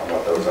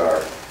what those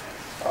are.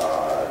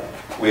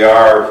 We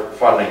are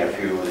funding a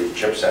few of these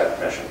ChipSat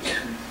missions.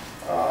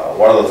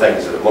 One of the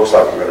things that it looks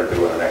like we're going to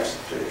do in the next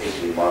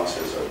 18 months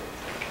is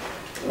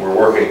we're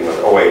working with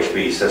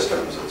OHB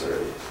Systems. It's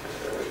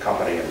a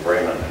company in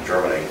Bremen, in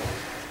Germany,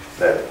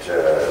 that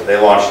they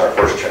launched our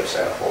first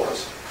ChipSat for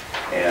us.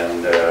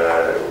 And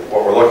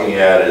what we're looking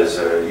at is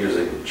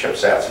using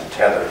ChipSats and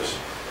tethers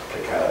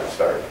to kind of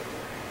start.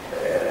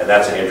 And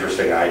that's an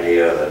interesting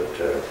idea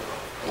that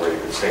where you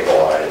can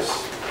stabilize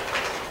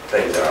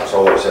things in our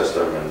solar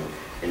system and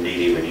indeed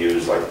even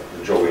use like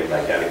the Jovian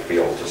magnetic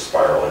field to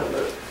spiral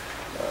into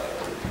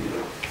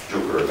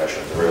Jupiter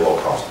missions, very low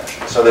cost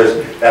missions. So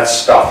that's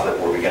stuff that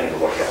we're beginning to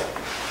look at.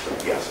 So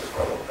yes, it's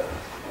quite a little bit.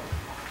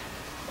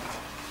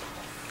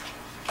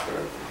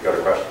 You got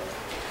a question?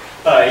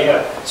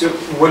 Yeah. So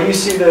what do you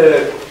see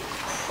the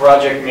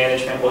project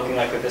management looking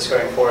like with this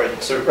going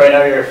forward? So right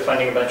now you're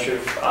funding a bunch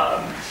of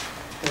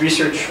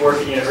research work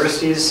at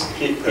universities.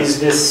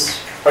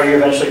 Are you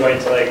eventually going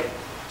to like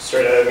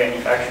start a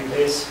manufacturing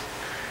base?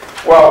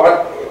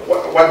 Well,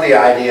 what the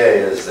idea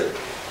is that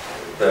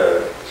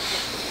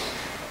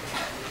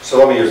so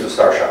let me use the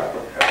Starshot.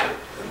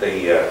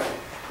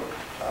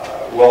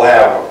 We'll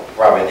have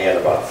probably in the end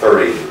about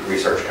 30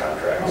 research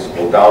contracts.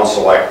 We'll down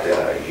select in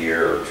a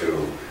year or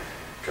two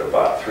to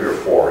about 3 or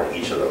 4 in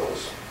each of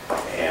those.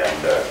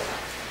 And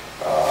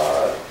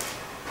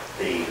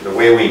the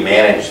way we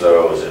manage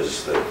those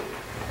is that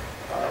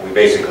we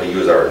basically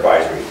use our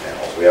advisory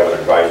panels. We have an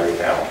advisory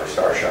panel for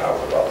Starshot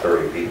with about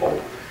 30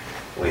 people.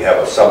 We have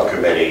a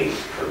subcommittee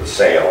for the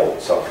sale,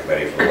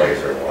 subcommittee for the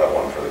laser, and we'll have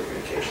one for the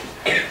communications.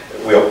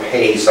 We'll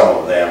pay some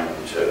of them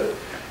to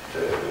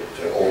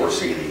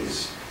oversee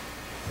these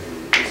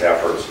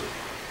efforts.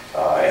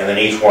 And then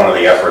each each one of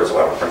the efforts will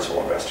have a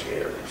principal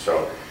investigator.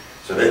 So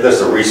this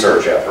is a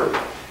research effort.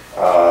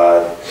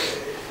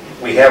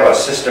 We have a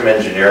system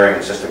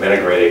engineering, system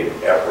integrating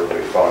effort that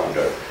we fund.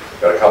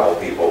 Got a couple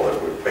people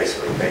that would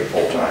basically pay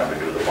full-time to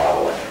do the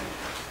modeling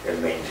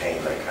and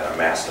maintain the kind of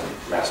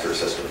master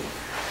system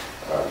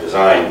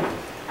design.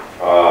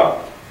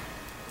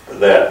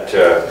 That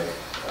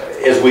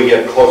as we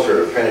get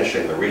closer to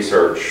finishing the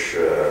research,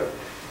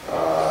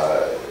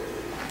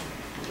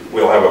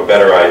 we'll have a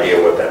better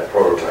idea what that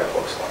prototype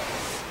looks like.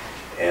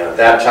 And at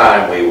that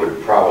time, we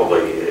would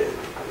probably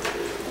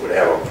would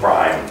have a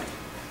prime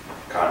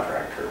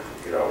contractor,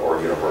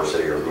 or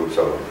university or groups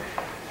of them.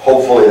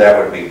 Hopefully that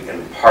would be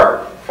in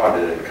part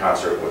funded in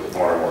concert with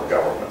more and more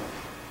government.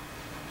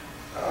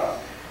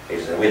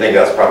 We think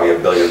that's probably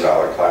 $1 billion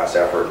class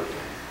effort.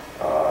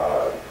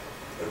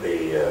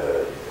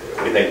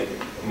 We think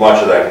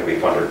much of that can be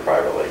funded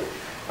privately.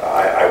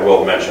 I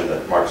will mention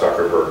that Mark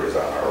Zuckerberg is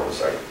on our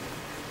oversight.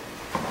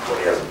 So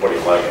he hasn't put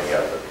his money in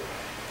yet, but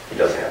he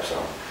does have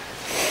some.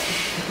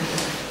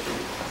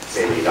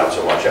 Maybe not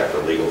so much after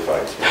legal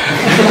fights.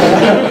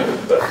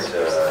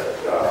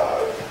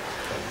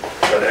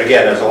 But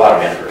again, there's a lot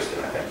of interest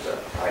in, I think, the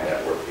high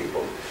net worth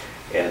people.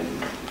 And,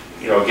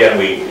 again,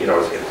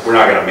 we're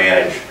not going to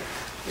manage,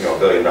 $1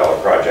 billion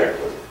project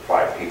with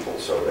 5 people,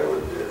 so there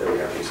would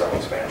have to be some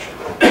expansion.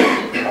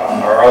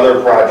 Our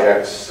other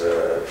projects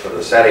for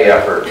the SETI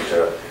effort,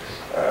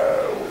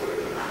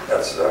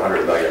 that's a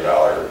 $100 million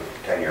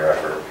 10-year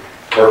effort.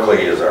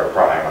 Berkeley is our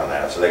prime on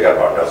that, so they got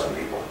about a dozen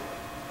people.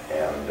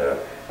 And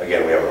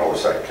again, we have an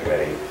oversight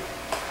committee.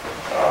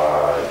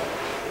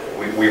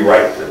 We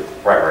write the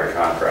primary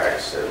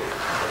contracts.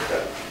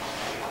 That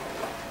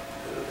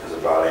is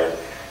about it.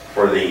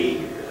 For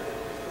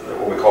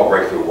what we call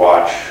Breakthrough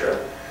Watch,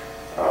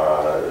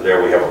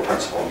 there we have a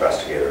principal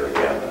investigator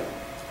again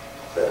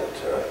at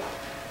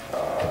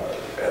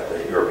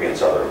the European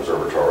Southern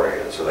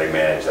Observatory, and so they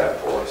manage that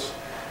for us.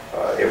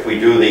 If we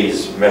do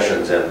these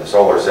missions in the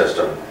solar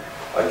system,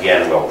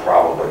 again, we'll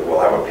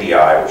have a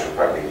PI, which will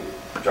probably be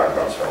John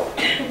Grunsfeld,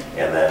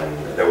 and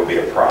then there would be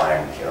a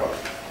prime,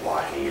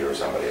 Lockheed or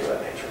somebody of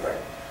that nature. Right?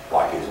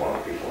 Lockheed is one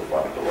of the people who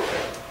wanted to look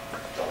at it.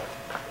 So,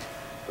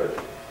 but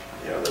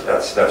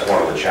that's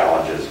one of the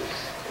challenges.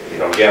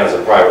 Again, as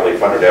a privately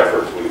funded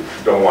effort, we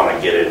don't want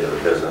to get into the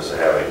business of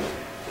having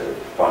to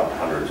fund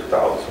hundreds of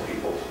thousands of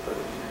people. But,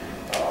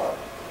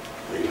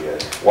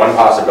 one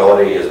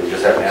possibility is we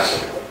just have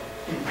NASA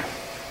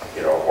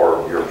do it,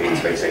 or European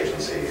Space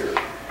Agency or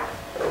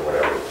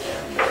whatever,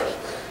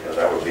 and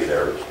that would be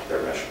their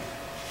mission.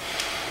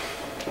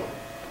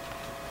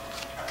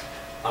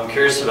 I'm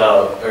curious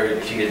about, or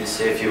if you could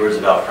say a few words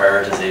about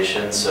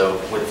prioritization. So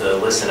with the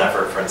LISTEN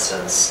effort, for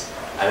instance,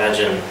 I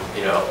imagine,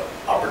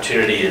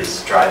 opportunity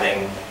is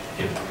driving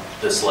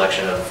the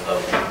selection of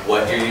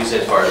what you're using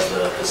as far as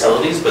the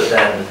facilities, but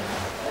then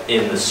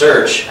in the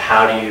search,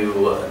 how do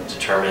you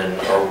determine,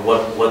 or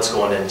what's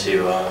going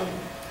into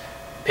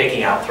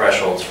picking out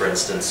thresholds, for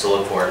instance, to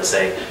look for, to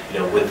say,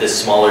 with this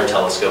smaller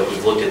telescope,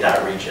 we've looked at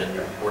that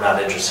region, we're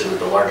not interested with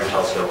the larger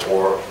telescope,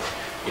 or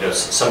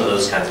some of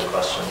those kinds of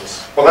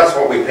questions. Well, that's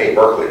what we pay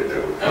Berkeley to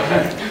do.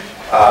 Okay.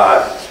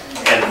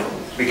 And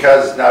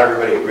because not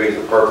everybody agrees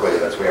with Berkeley,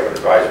 we have an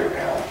advisory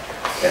panel,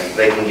 and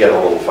they can get a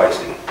little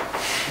feisty,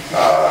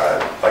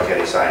 like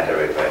any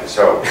scientific thing.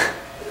 So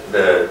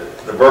the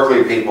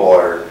Berkeley people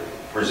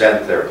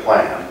present their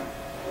plan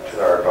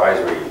to our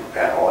advisory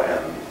panel,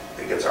 and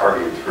it gets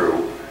argued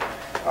through,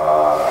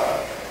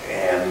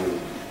 and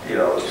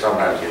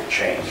sometimes get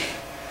changed.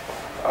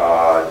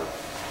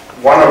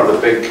 One of the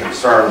big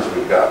concerns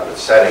we've got with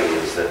SETI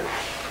is that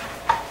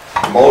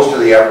most of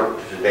the effort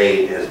to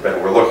date has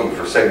been, we're looking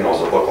for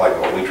signals that look like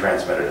what we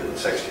transmitted in the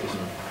 60s.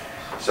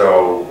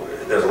 So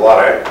there's a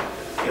lot of,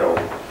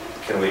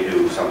 can we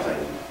do something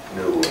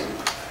new and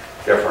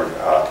different?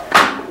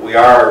 We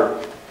are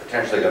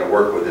potentially going to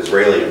work with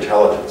Israeli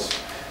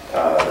intelligence.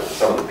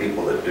 Some of the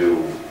people that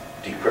do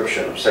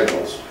decryption of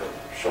signals have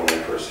shown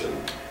interest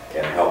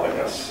in helping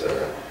us.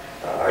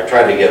 I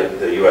tried to get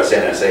the US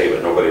NSA,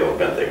 but nobody will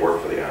admit they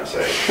work for the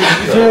NSA.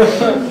 So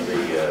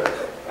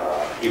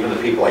even the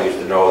people I used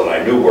to know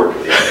that I knew worked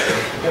for the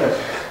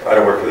NSA. I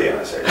don't work for the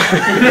NSA.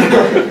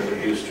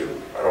 I used to.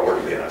 I don't work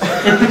for the NSA.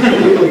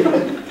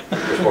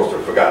 You're supposed to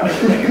have forgotten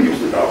everything you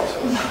used to know.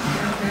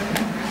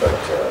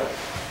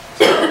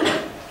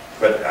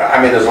 But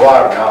I mean, there's a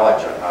lot of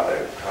knowledge on how to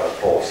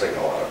pull a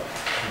signal out of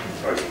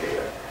noisy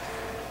data.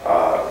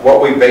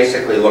 What we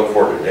basically look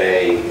for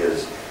today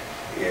is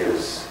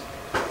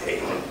a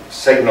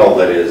signal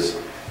that is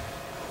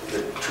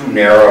too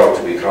narrow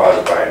to be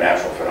caused by a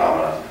natural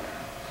phenomenon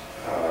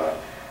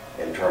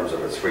in terms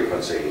of its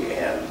frequency,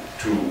 and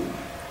too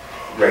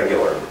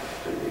regular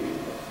to be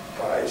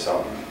by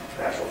some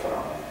natural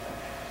phenomenon.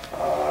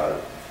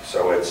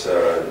 So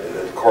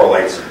it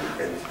correlates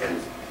in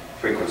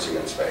frequency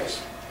and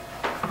space.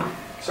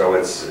 So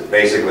it's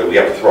basically, we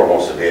have to throw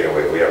most of the data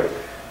away. We have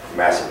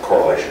massive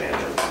correlation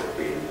engines that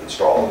we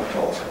install in the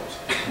telescopes.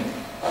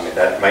 I mean,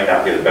 that might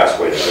not be the best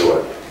way to do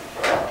it.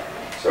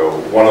 So So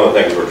one of the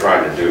things we're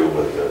trying to do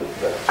with the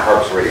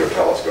Parkes Radio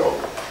Telescope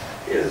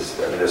is,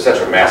 I mean, there's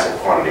such a massive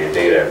quantity of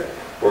data.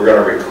 We're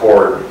going to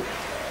record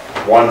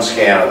one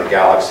scan of the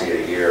galaxy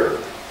a year,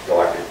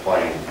 galactic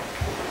plane,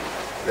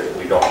 that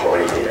we don't throw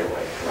any data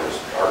away. We'll just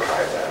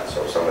archive that.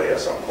 So if somebody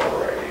has some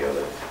clever idea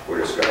that we're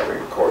just going to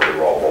record the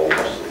raw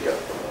voltages we get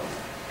from the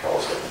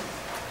telescope.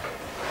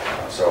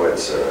 So it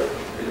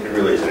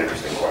really is an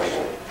interesting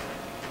question.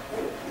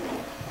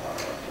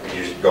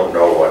 You just don't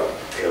know what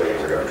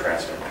aliens are going to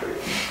transmit to you.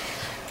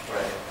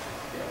 Right.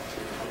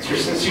 So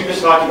since you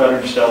just talked about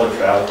interstellar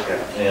travel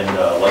and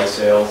light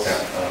sails,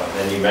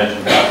 and you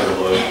mentioned Dr.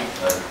 Loeb, do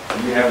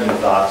you have any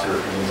thoughts or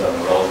opinions on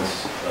the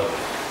relevance of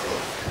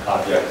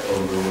objects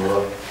over the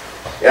world?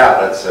 Yeah,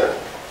 that's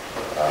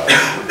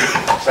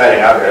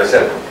exciting object. I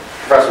said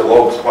Professor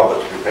Loeb's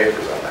published 2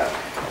 papers on that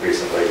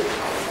recently.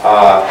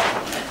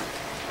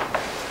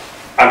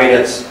 I mean,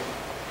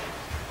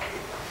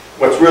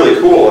 what's really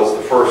cool is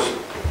the first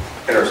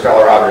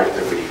interstellar object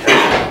that we detect.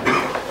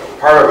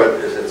 Part of it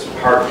is it's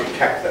hard to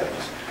detect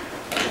things.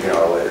 You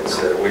know,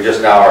 we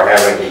just now are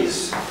having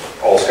these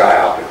all-sky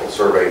optical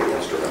survey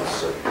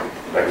instruments.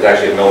 Like, it's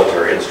actually a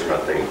military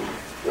instrument.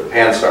 The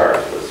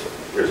Pan-STARRS was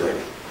originally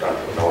done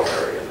for the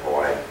military in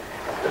Hawaii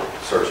that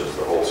searches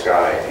the whole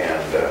sky,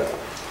 and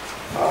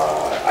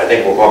I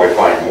think we'll probably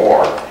find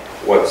more.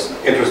 What's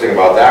interesting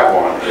about that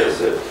one is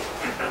that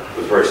it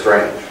was very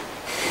strange. I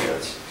mean,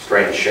 it's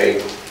strange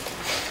shape.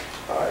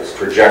 Its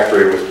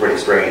trajectory was pretty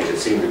strange. It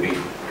seemed to be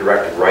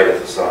directed right at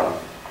the sun,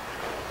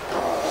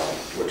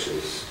 which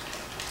is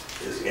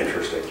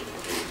interesting.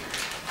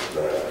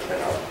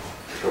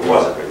 If it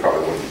wasn't, we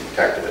probably wouldn't have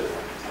detected it.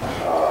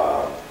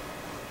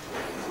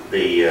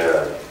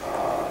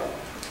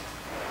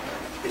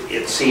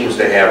 It seems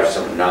to have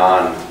some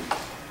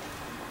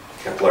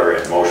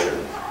non-Keplerian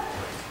motion,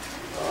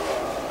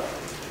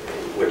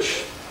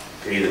 which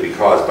could either be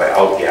caused by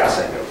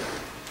outgassing of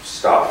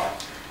stuff,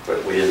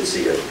 but we didn't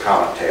see a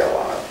comet tail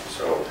on it,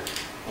 so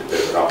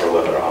there's an upper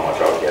limit on how much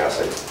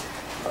outgassing.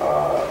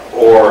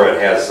 Or it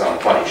has some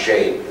funny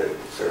shape that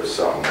there's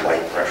some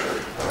light pressure.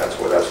 That's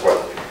what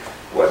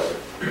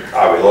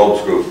Avi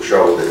Loeb's group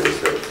showed, is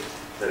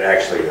that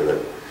actually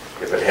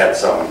if it had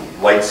some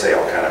light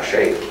sail kind of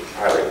shape,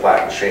 highly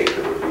flattened shape,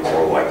 it would be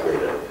more likely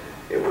that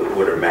it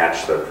would have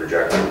matched the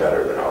trajectory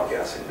better than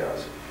outgassing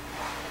does.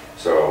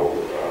 So,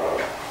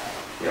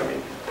 you know, I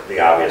mean, the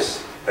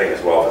obvious thing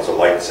is, well, if it's a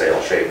light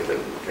sail shape, then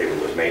maybe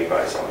it was made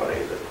by somebody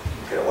that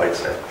hit a light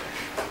sail.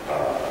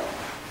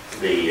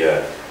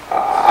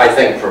 I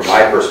think from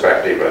my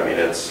perspective, I mean,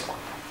 it's,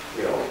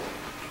 you know,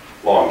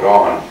 long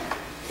gone,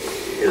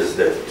 is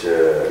that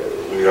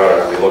we ought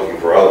to be looking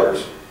for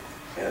others.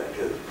 And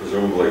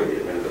presumably,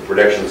 I mean, the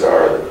predictions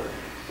are that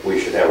we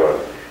should have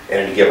at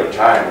any given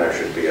time, there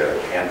should be a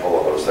handful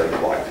of those things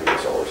flying through the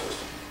solar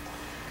system.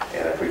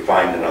 And if we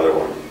find another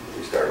one,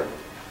 we start,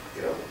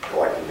 you know,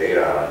 collecting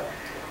data on it.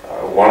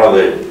 One of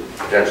the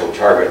potential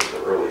targets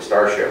for early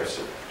starships,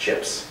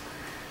 chips,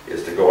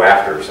 is to go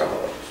after some of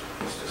those,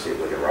 just to see if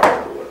we can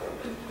rendezvous with them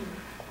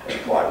and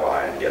fly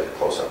by and get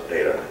close-up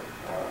data.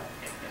 I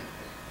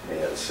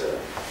mean, it's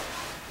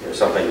you know,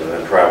 something that's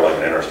been traveling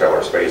in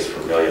interstellar space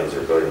for millions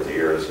or billions of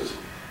years is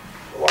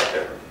a lot of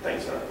different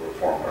things that will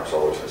form our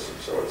solar system.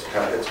 So it's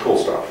cool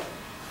stuff.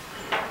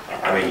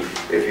 I mean,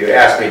 if you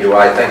ask me, do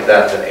I think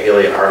that's an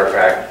alien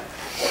artifact?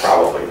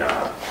 Probably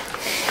not.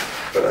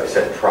 But I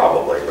said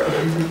probably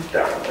rather than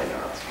definitely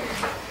not.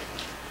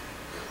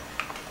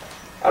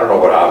 I don't know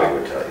what Avi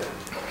would tell you.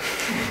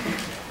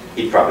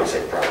 He'd probably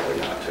say probably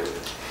not too.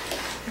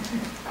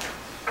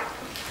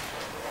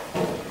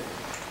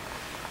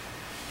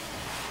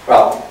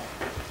 Well,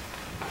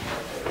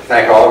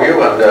 thank all of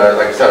you, and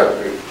like I said,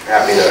 I'd be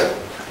happy to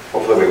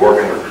hopefully be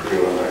working with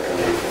you in the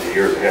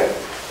years ahead.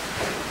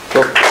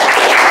 Cool.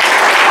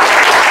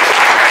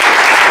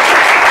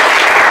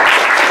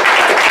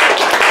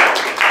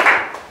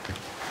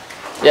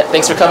 Yeah,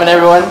 thanks for coming,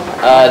 everyone.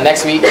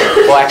 Next week,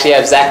 we'll actually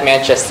have Zach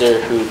Manchester,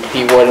 who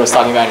Pete Worden was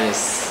talking about in his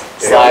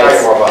slides. I'll tell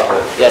you more about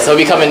that. Yeah, so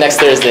he'll be coming next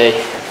Thursday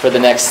for the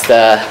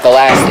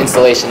last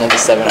installation of the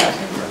seminar.